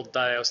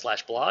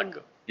 pivotal.io/blog.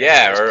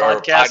 Yeah,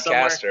 or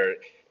podcast or.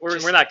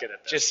 We're not good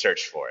at this. Just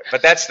search for it.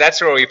 But that's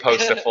where we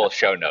post the full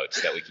show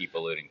notes that we keep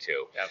alluding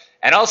to. Yep.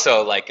 And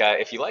also,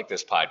 if you like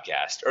this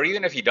podcast, or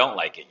even if you don't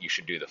like it, you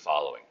should do the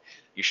following.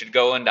 You should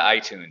go into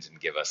iTunes and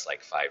give us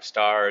 5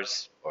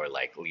 stars, or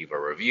leave a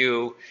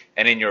review.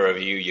 And in your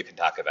review, you can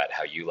talk about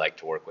how you like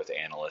to work with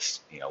analysts,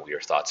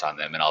 your thoughts on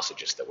them, and also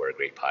just that we're a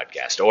great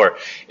podcast. Or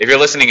if you're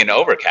listening in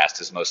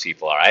Overcast, as most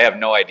people are, I have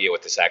no idea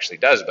what this actually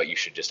does, but you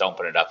should just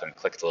open it up and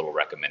click the little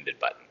recommended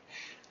button.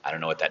 I don't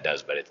know what that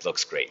does, but it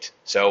looks great.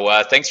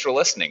 So thanks for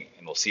listening,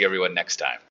 and we'll see everyone next time.